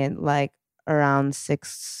finally, and like around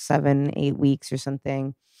 6, 7, 8 weeks or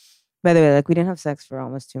something. By the way, like we didn't have sex for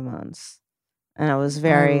almost 2 months. And I was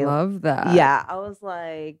very, I love that. Yeah, I was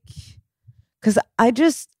like, because I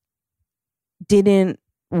just didn't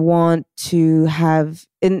want to have,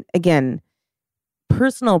 and again,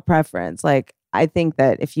 personal preference. Like, I think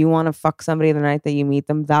that if you want to fuck somebody the night that you meet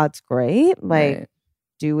them, that's great. Like,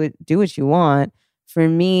 do what you want. For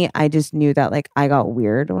me, I just knew that like I got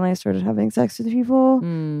weird when I started having sex with people,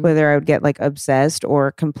 whether I would get like obsessed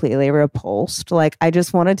or completely repulsed. Like, I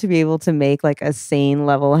just wanted to be able to make like a sane,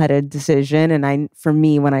 level-headed decision. And for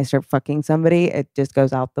me, when I start fucking somebody, it just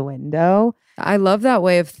goes out the window. I love that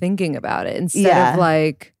way of thinking about it. Instead of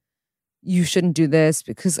like, you shouldn't do this,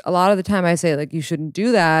 because a lot of the time I say like, you shouldn't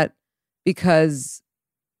do that because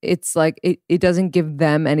it's like, it doesn't give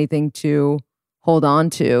them anything to hold on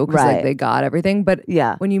to because like they got everything. But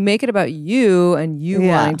when you make it about you and you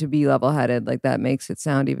wanting to be level-headed, like that makes it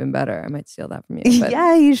sound even better. I might steal that from you. But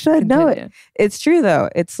yeah, you should know it. It's true though.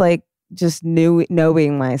 It's like just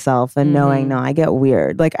knowing myself and knowing, no, I get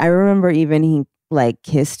weird. Like, I remember even he like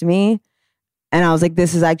kissed me and I was like,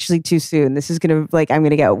 this is actually too soon. This is gonna like, I'm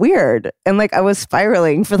gonna get weird. And like I was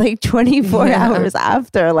spiraling for like 24 hours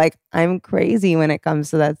after. Like, I'm crazy when it comes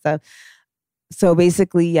to that stuff. So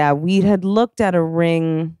basically, we had looked at a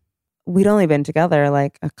ring. We'd only been together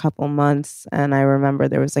like a couple months. And I remember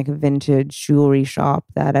there was like a vintage jewelry shop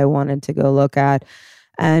that I wanted to go look at.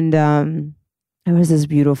 And it was this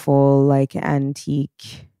beautiful like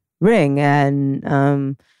antique ring.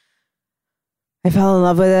 And I fell in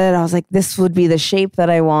love with it. I was like, this would be the shape that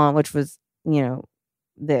I want, which was, you know,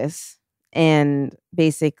 this. And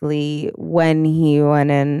basically, when he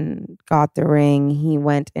went and got the ring, he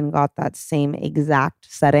went and got that same exact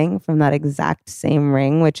setting from that exact same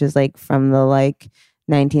ring, which is like from the like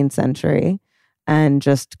 19th century, and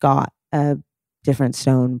just got a different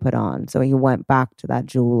stone put on. So he went back to that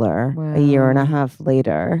jeweler a year and a half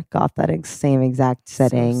later, got that same exact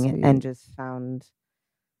setting, and just found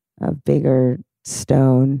a bigger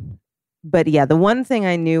stone. But yeah, the one thing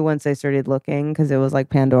I knew once I started looking, because it was like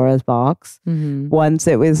Pandora's box, once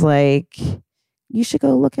it was like, you should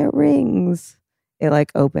go look at rings. It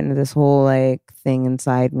like opened this whole like thing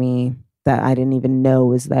inside me that I didn't even know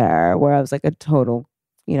was there, where I was like a total,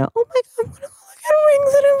 you know, oh my God, I'm going to go look at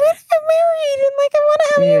rings and I'm going to get married and like I want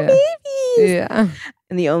to have your babies. Yeah.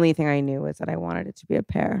 And the only thing I knew was that I wanted it to be a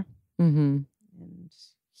pair. And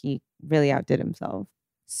he really outdid himself.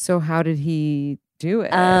 So how did he do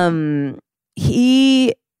it?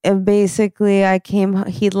 He And basically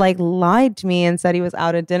he like lied to me and said he was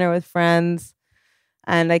out at dinner with friends.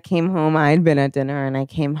 And I came home, I'd been at dinner and I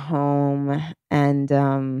came home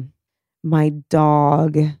and my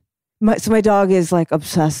dog, my dog is like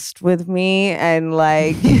obsessed with me and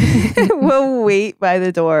like will wait by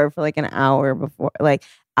the door for like an hour before, like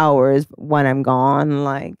hours when I'm gone.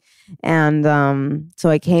 Like, and so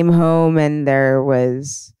I came home and there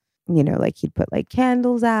was, like he'd put like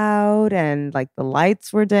candles out and like the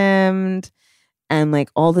lights were dimmed. And like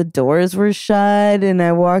all the doors were shut and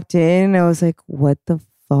I walked in and I was like, what the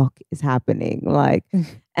fuck is happening? Like,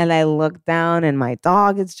 and I looked down and my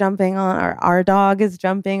dog is jumping on, or our dog is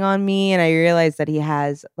jumping on me. And I realized that he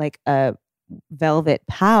has like a velvet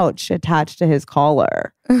pouch attached to his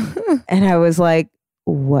collar. And I was like,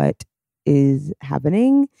 what is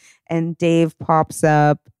happening? And Dave pops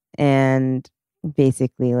up and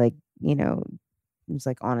basically like, was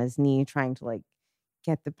like on his knee trying to like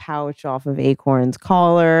get the pouch off of Acorn's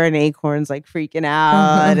collar, and Acorn's like freaking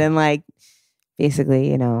out and like basically,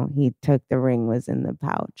 he took the ring was in the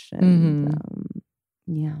pouch and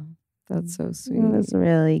yeah. That's so sweet. It was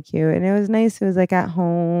really cute. And it was nice. It was like at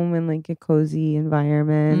home and like a cozy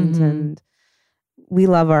environment and we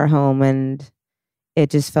love our home and it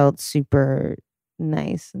just felt super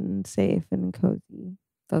nice and safe and cozy.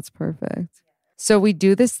 That's perfect. So we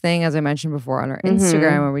do this thing, as I mentioned before, on our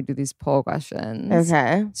Instagram where we do these poll questions.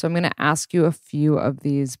 Okay. So I'm going to ask you a few of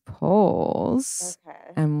these polls. Okay.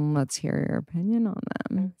 And let's hear your opinion on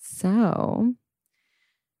them. So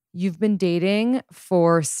you've been dating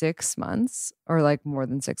for 6 months or like more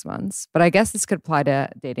than 6 months. But I guess this could apply to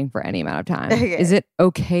dating for any amount of time. Okay. Is it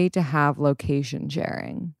okay to have location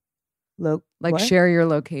sharing? Like what? share your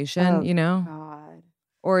location, God.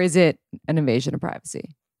 Or is it an invasion of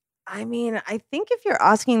privacy? I mean, I think if you're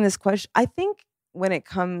asking this question, I think when it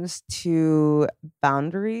comes to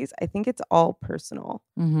boundaries, I think it's all personal.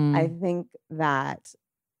 I think that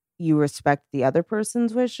you respect the other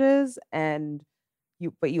person's wishes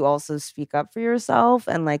but you also speak up for yourself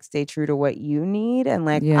and like stay true to what you need. And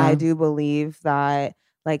like, I do believe that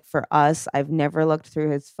like for us, I've never looked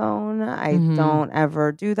through his phone. I don't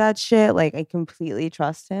ever do that shit. Like I completely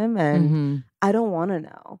trust him and I don't want to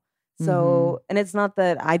know. So, and it's not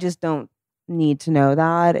that I just don't need to know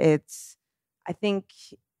that. I think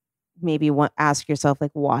maybe ask yourself like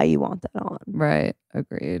why you want that on. Right.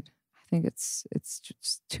 Agreed. I think it's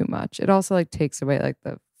just too much. It also like takes away like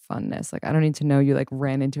the funness. Like I don't need to know you like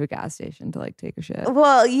ran into a gas station to like take a shit.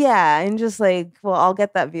 Well, yeah, and just like, well, I'll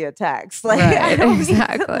get that via text. Like, right,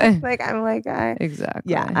 exactly. Like I'm like,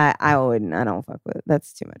 exactly. Yeah, I wouldn't. I don't fuck with it.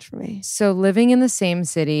 That's too much for me. So living in the same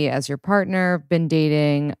city as your partner, been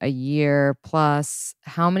dating a year plus.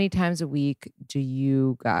 How many times a week are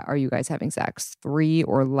you guys having sex? 3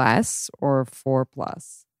 or less, or 4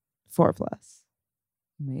 plus? 4 plus.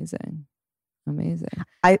 Amazing.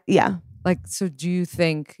 Yeah. Like, so do you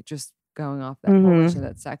think, just going off that pollution,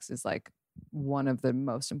 that sex is like one of the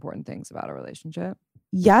most important things about a relationship?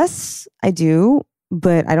 Yes, I do,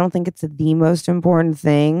 but I don't think it's the most important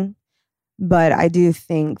thing. But I do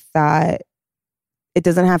think that it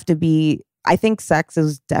doesn't have to be, I think sex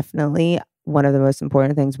is definitely one of the most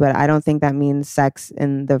important things, but I don't think that means sex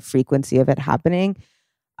in the frequency of it happening.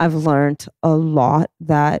 I've learned a lot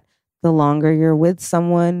that the longer you're with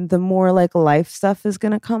someone, the more like life stuff is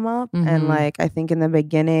going to come up. And like, I think in the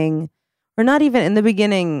beginning, or not even in the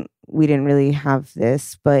beginning, we didn't really have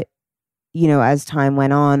this, but as time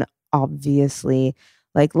went on, obviously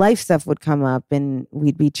like life stuff would come up and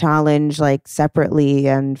we'd be challenged like separately.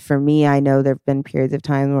 And for me, I know there've been periods of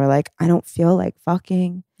time where like, I don't feel like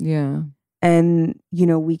fucking. Yeah. And,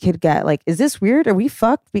 we could get like, is this weird? Are we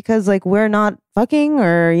fucked because like we're not fucking,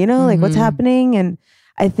 or, like what's happening? And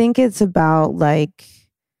I think it's about like,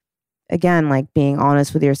 again, like being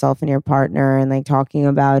honest with yourself and your partner and like talking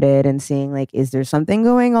about it and seeing like, is there something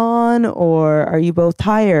going on, or are you both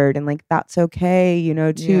tired? And like, that's okay,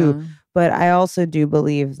 too. Yeah. But I also do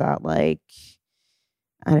believe that like,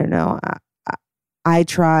 I don't know, I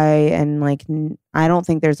try and like, I don't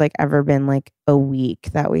think there's like ever been like a week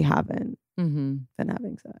that we haven't been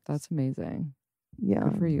having sex. That's amazing. Yeah.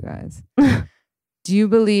 Good for you guys. Do you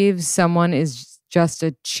believe someone is just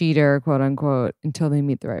a cheater, quote unquote, until they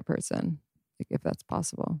meet the right person? Like if that's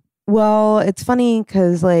possible. Well, it's funny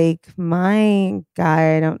because like my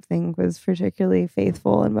guy, I don't think was particularly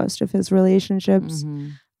faithful in most of his relationships.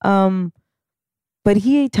 But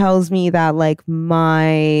he tells me that like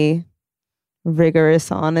my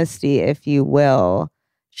rigorous honesty, if you will,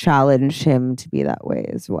 challenged him to be that way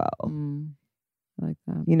as well. I like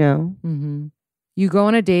that. Mm-hmm. You go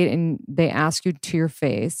on a date and they ask you to your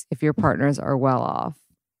face if your partners are well off.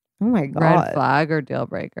 Oh my God. Red flag or deal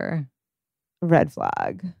breaker? Red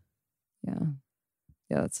flag. Yeah.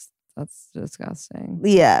 Yeah, that's disgusting.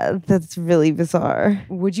 Yeah, that's really bizarre.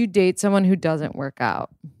 Would you date someone who doesn't work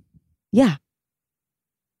out? Yeah.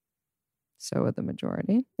 So would the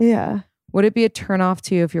majority. Yeah. Would it be a turnoff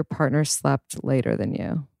to you if your partner slept later than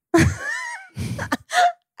you?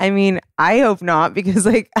 I mean, I hope not, because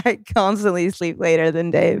like I constantly sleep later than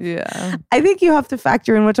Dave. Yeah. I think you have to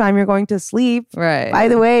factor in what time you're going to sleep. Right. By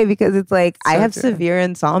the way, because it's like I have true. severe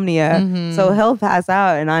insomnia. Mhm. So he'll pass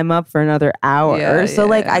out and I'm up for another hour.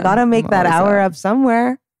 I gotta make that hour up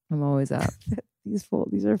somewhere. I'm always up. These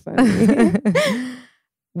are funny.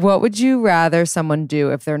 What would you rather someone do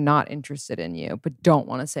if they're not interested in you but don't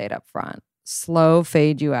want to say it up front? Slow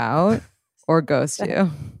fade you out or ghost you?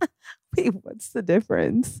 Wait, what's the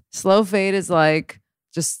difference? Slow fade is like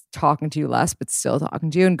just talking to you less but still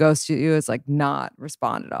talking to you, and ghost you is like not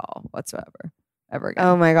respond at all whatsoever ever again.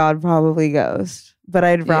 Oh my God, probably ghost. But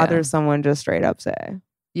I'd rather someone just straight up say.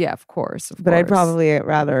 Yeah, of course. But I'd probably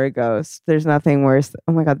rather a ghost. There's nothing worse.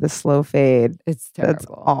 Oh my God, the slow fade. It's terrible. That's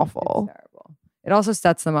awful. It's terrible. It also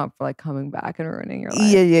sets them up for like coming back and ruining your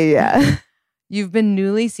life. Yeah. You've been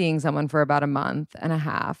newly seeing someone for about a month and a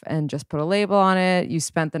half and just put a label on it. You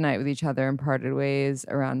spent the night with each other and parted ways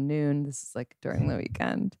around noon. This is like during the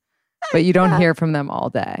weekend. But you don't hear from them all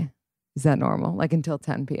day. Is that normal? Like until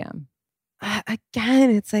 10 p.m.? Again,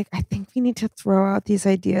 it's like, I think we need to throw out these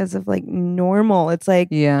ideas of like normal. It's like,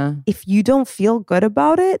 if you don't feel good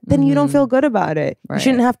about it, then you don't feel good about it. Right. You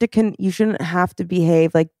shouldn't have to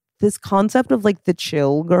behave like this concept of like the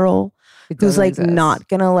chill girl who's like not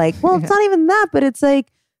gonna like, well, it's not even that, but it's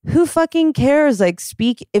like, who fucking cares? Like,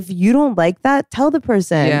 speak. If you don't like that, tell the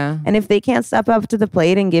person. Yeah. And if they can't step up to the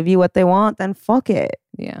plate and give you what they want, then fuck it.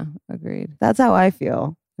 Yeah, agreed. That's how I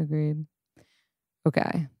feel. Agreed.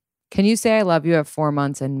 Okay. Can you say I love you at 4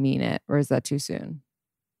 months and mean it? Or is that too soon?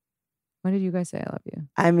 When did you guys say I love you?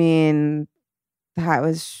 I mean, that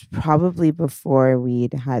was probably before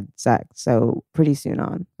we'd had sex. So pretty soon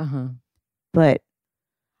on. But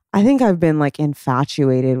I think I've been like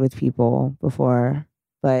infatuated with people before.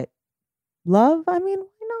 But love, I mean,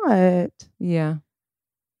 why not? Yeah.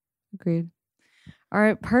 Agreed. All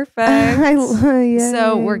right, perfect.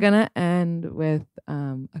 So we're going to end with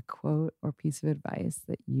a quote or piece of advice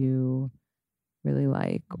that you really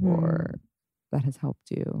like or that has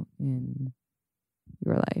helped you in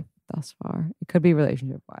your life thus far. It could be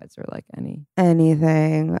relationship-wise or like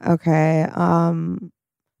anything. Okay.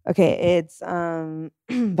 It's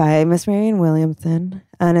by Miss Marianne Williamson,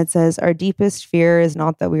 and it says, "Our deepest fear is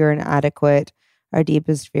not that we are inadequate. Our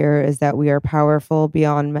deepest fear is that we are powerful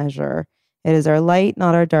beyond measure. It is our light,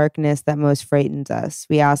 not our darkness, that most frightens us.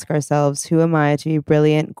 We ask ourselves, who am I to be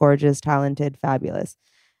brilliant, gorgeous, talented, fabulous?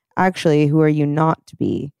 Actually, who are you not to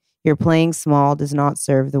be? Your playing small does not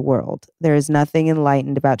serve the world. There is nothing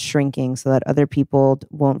enlightened about shrinking so that other people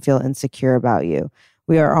won't feel insecure about you.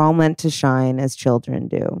 We are all meant to shine as children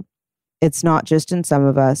do. It's not just in some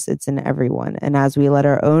of us, it's in everyone. And as we let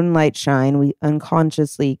our own light shine, we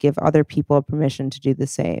unconsciously give other people permission to do the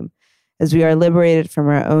same. As we are liberated from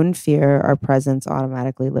our own fear, our presence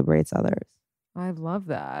automatically liberates others." I love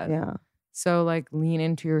that. Yeah. So like lean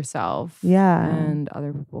into yourself. Yeah. And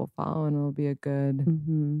other people will follow and it'll be a good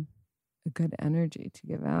energy to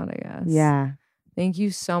give out, I guess. Yeah. Thank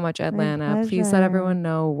you so much, Atlanta. Please let everyone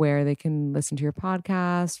know where they can listen to your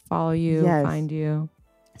podcast, follow you, find you.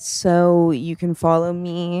 So you can follow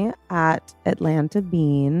me at Atlanta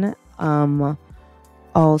Bean.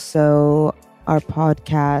 Also, our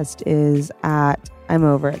podcast is at I'm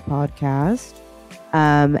Over It Podcast.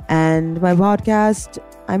 And my podcast,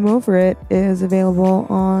 I'm Over It, is available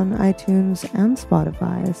on iTunes and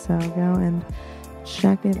Spotify. So go and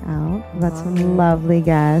check it out. We've got some lovely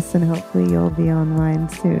guests, and hopefully you'll be on mine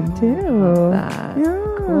soon too. Love that. Yeah.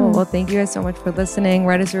 Cool. Well, thank you guys so much for listening.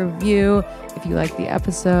 Write us a review if you like the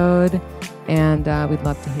episode, and we'd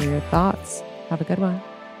love to hear your thoughts. Have a good one.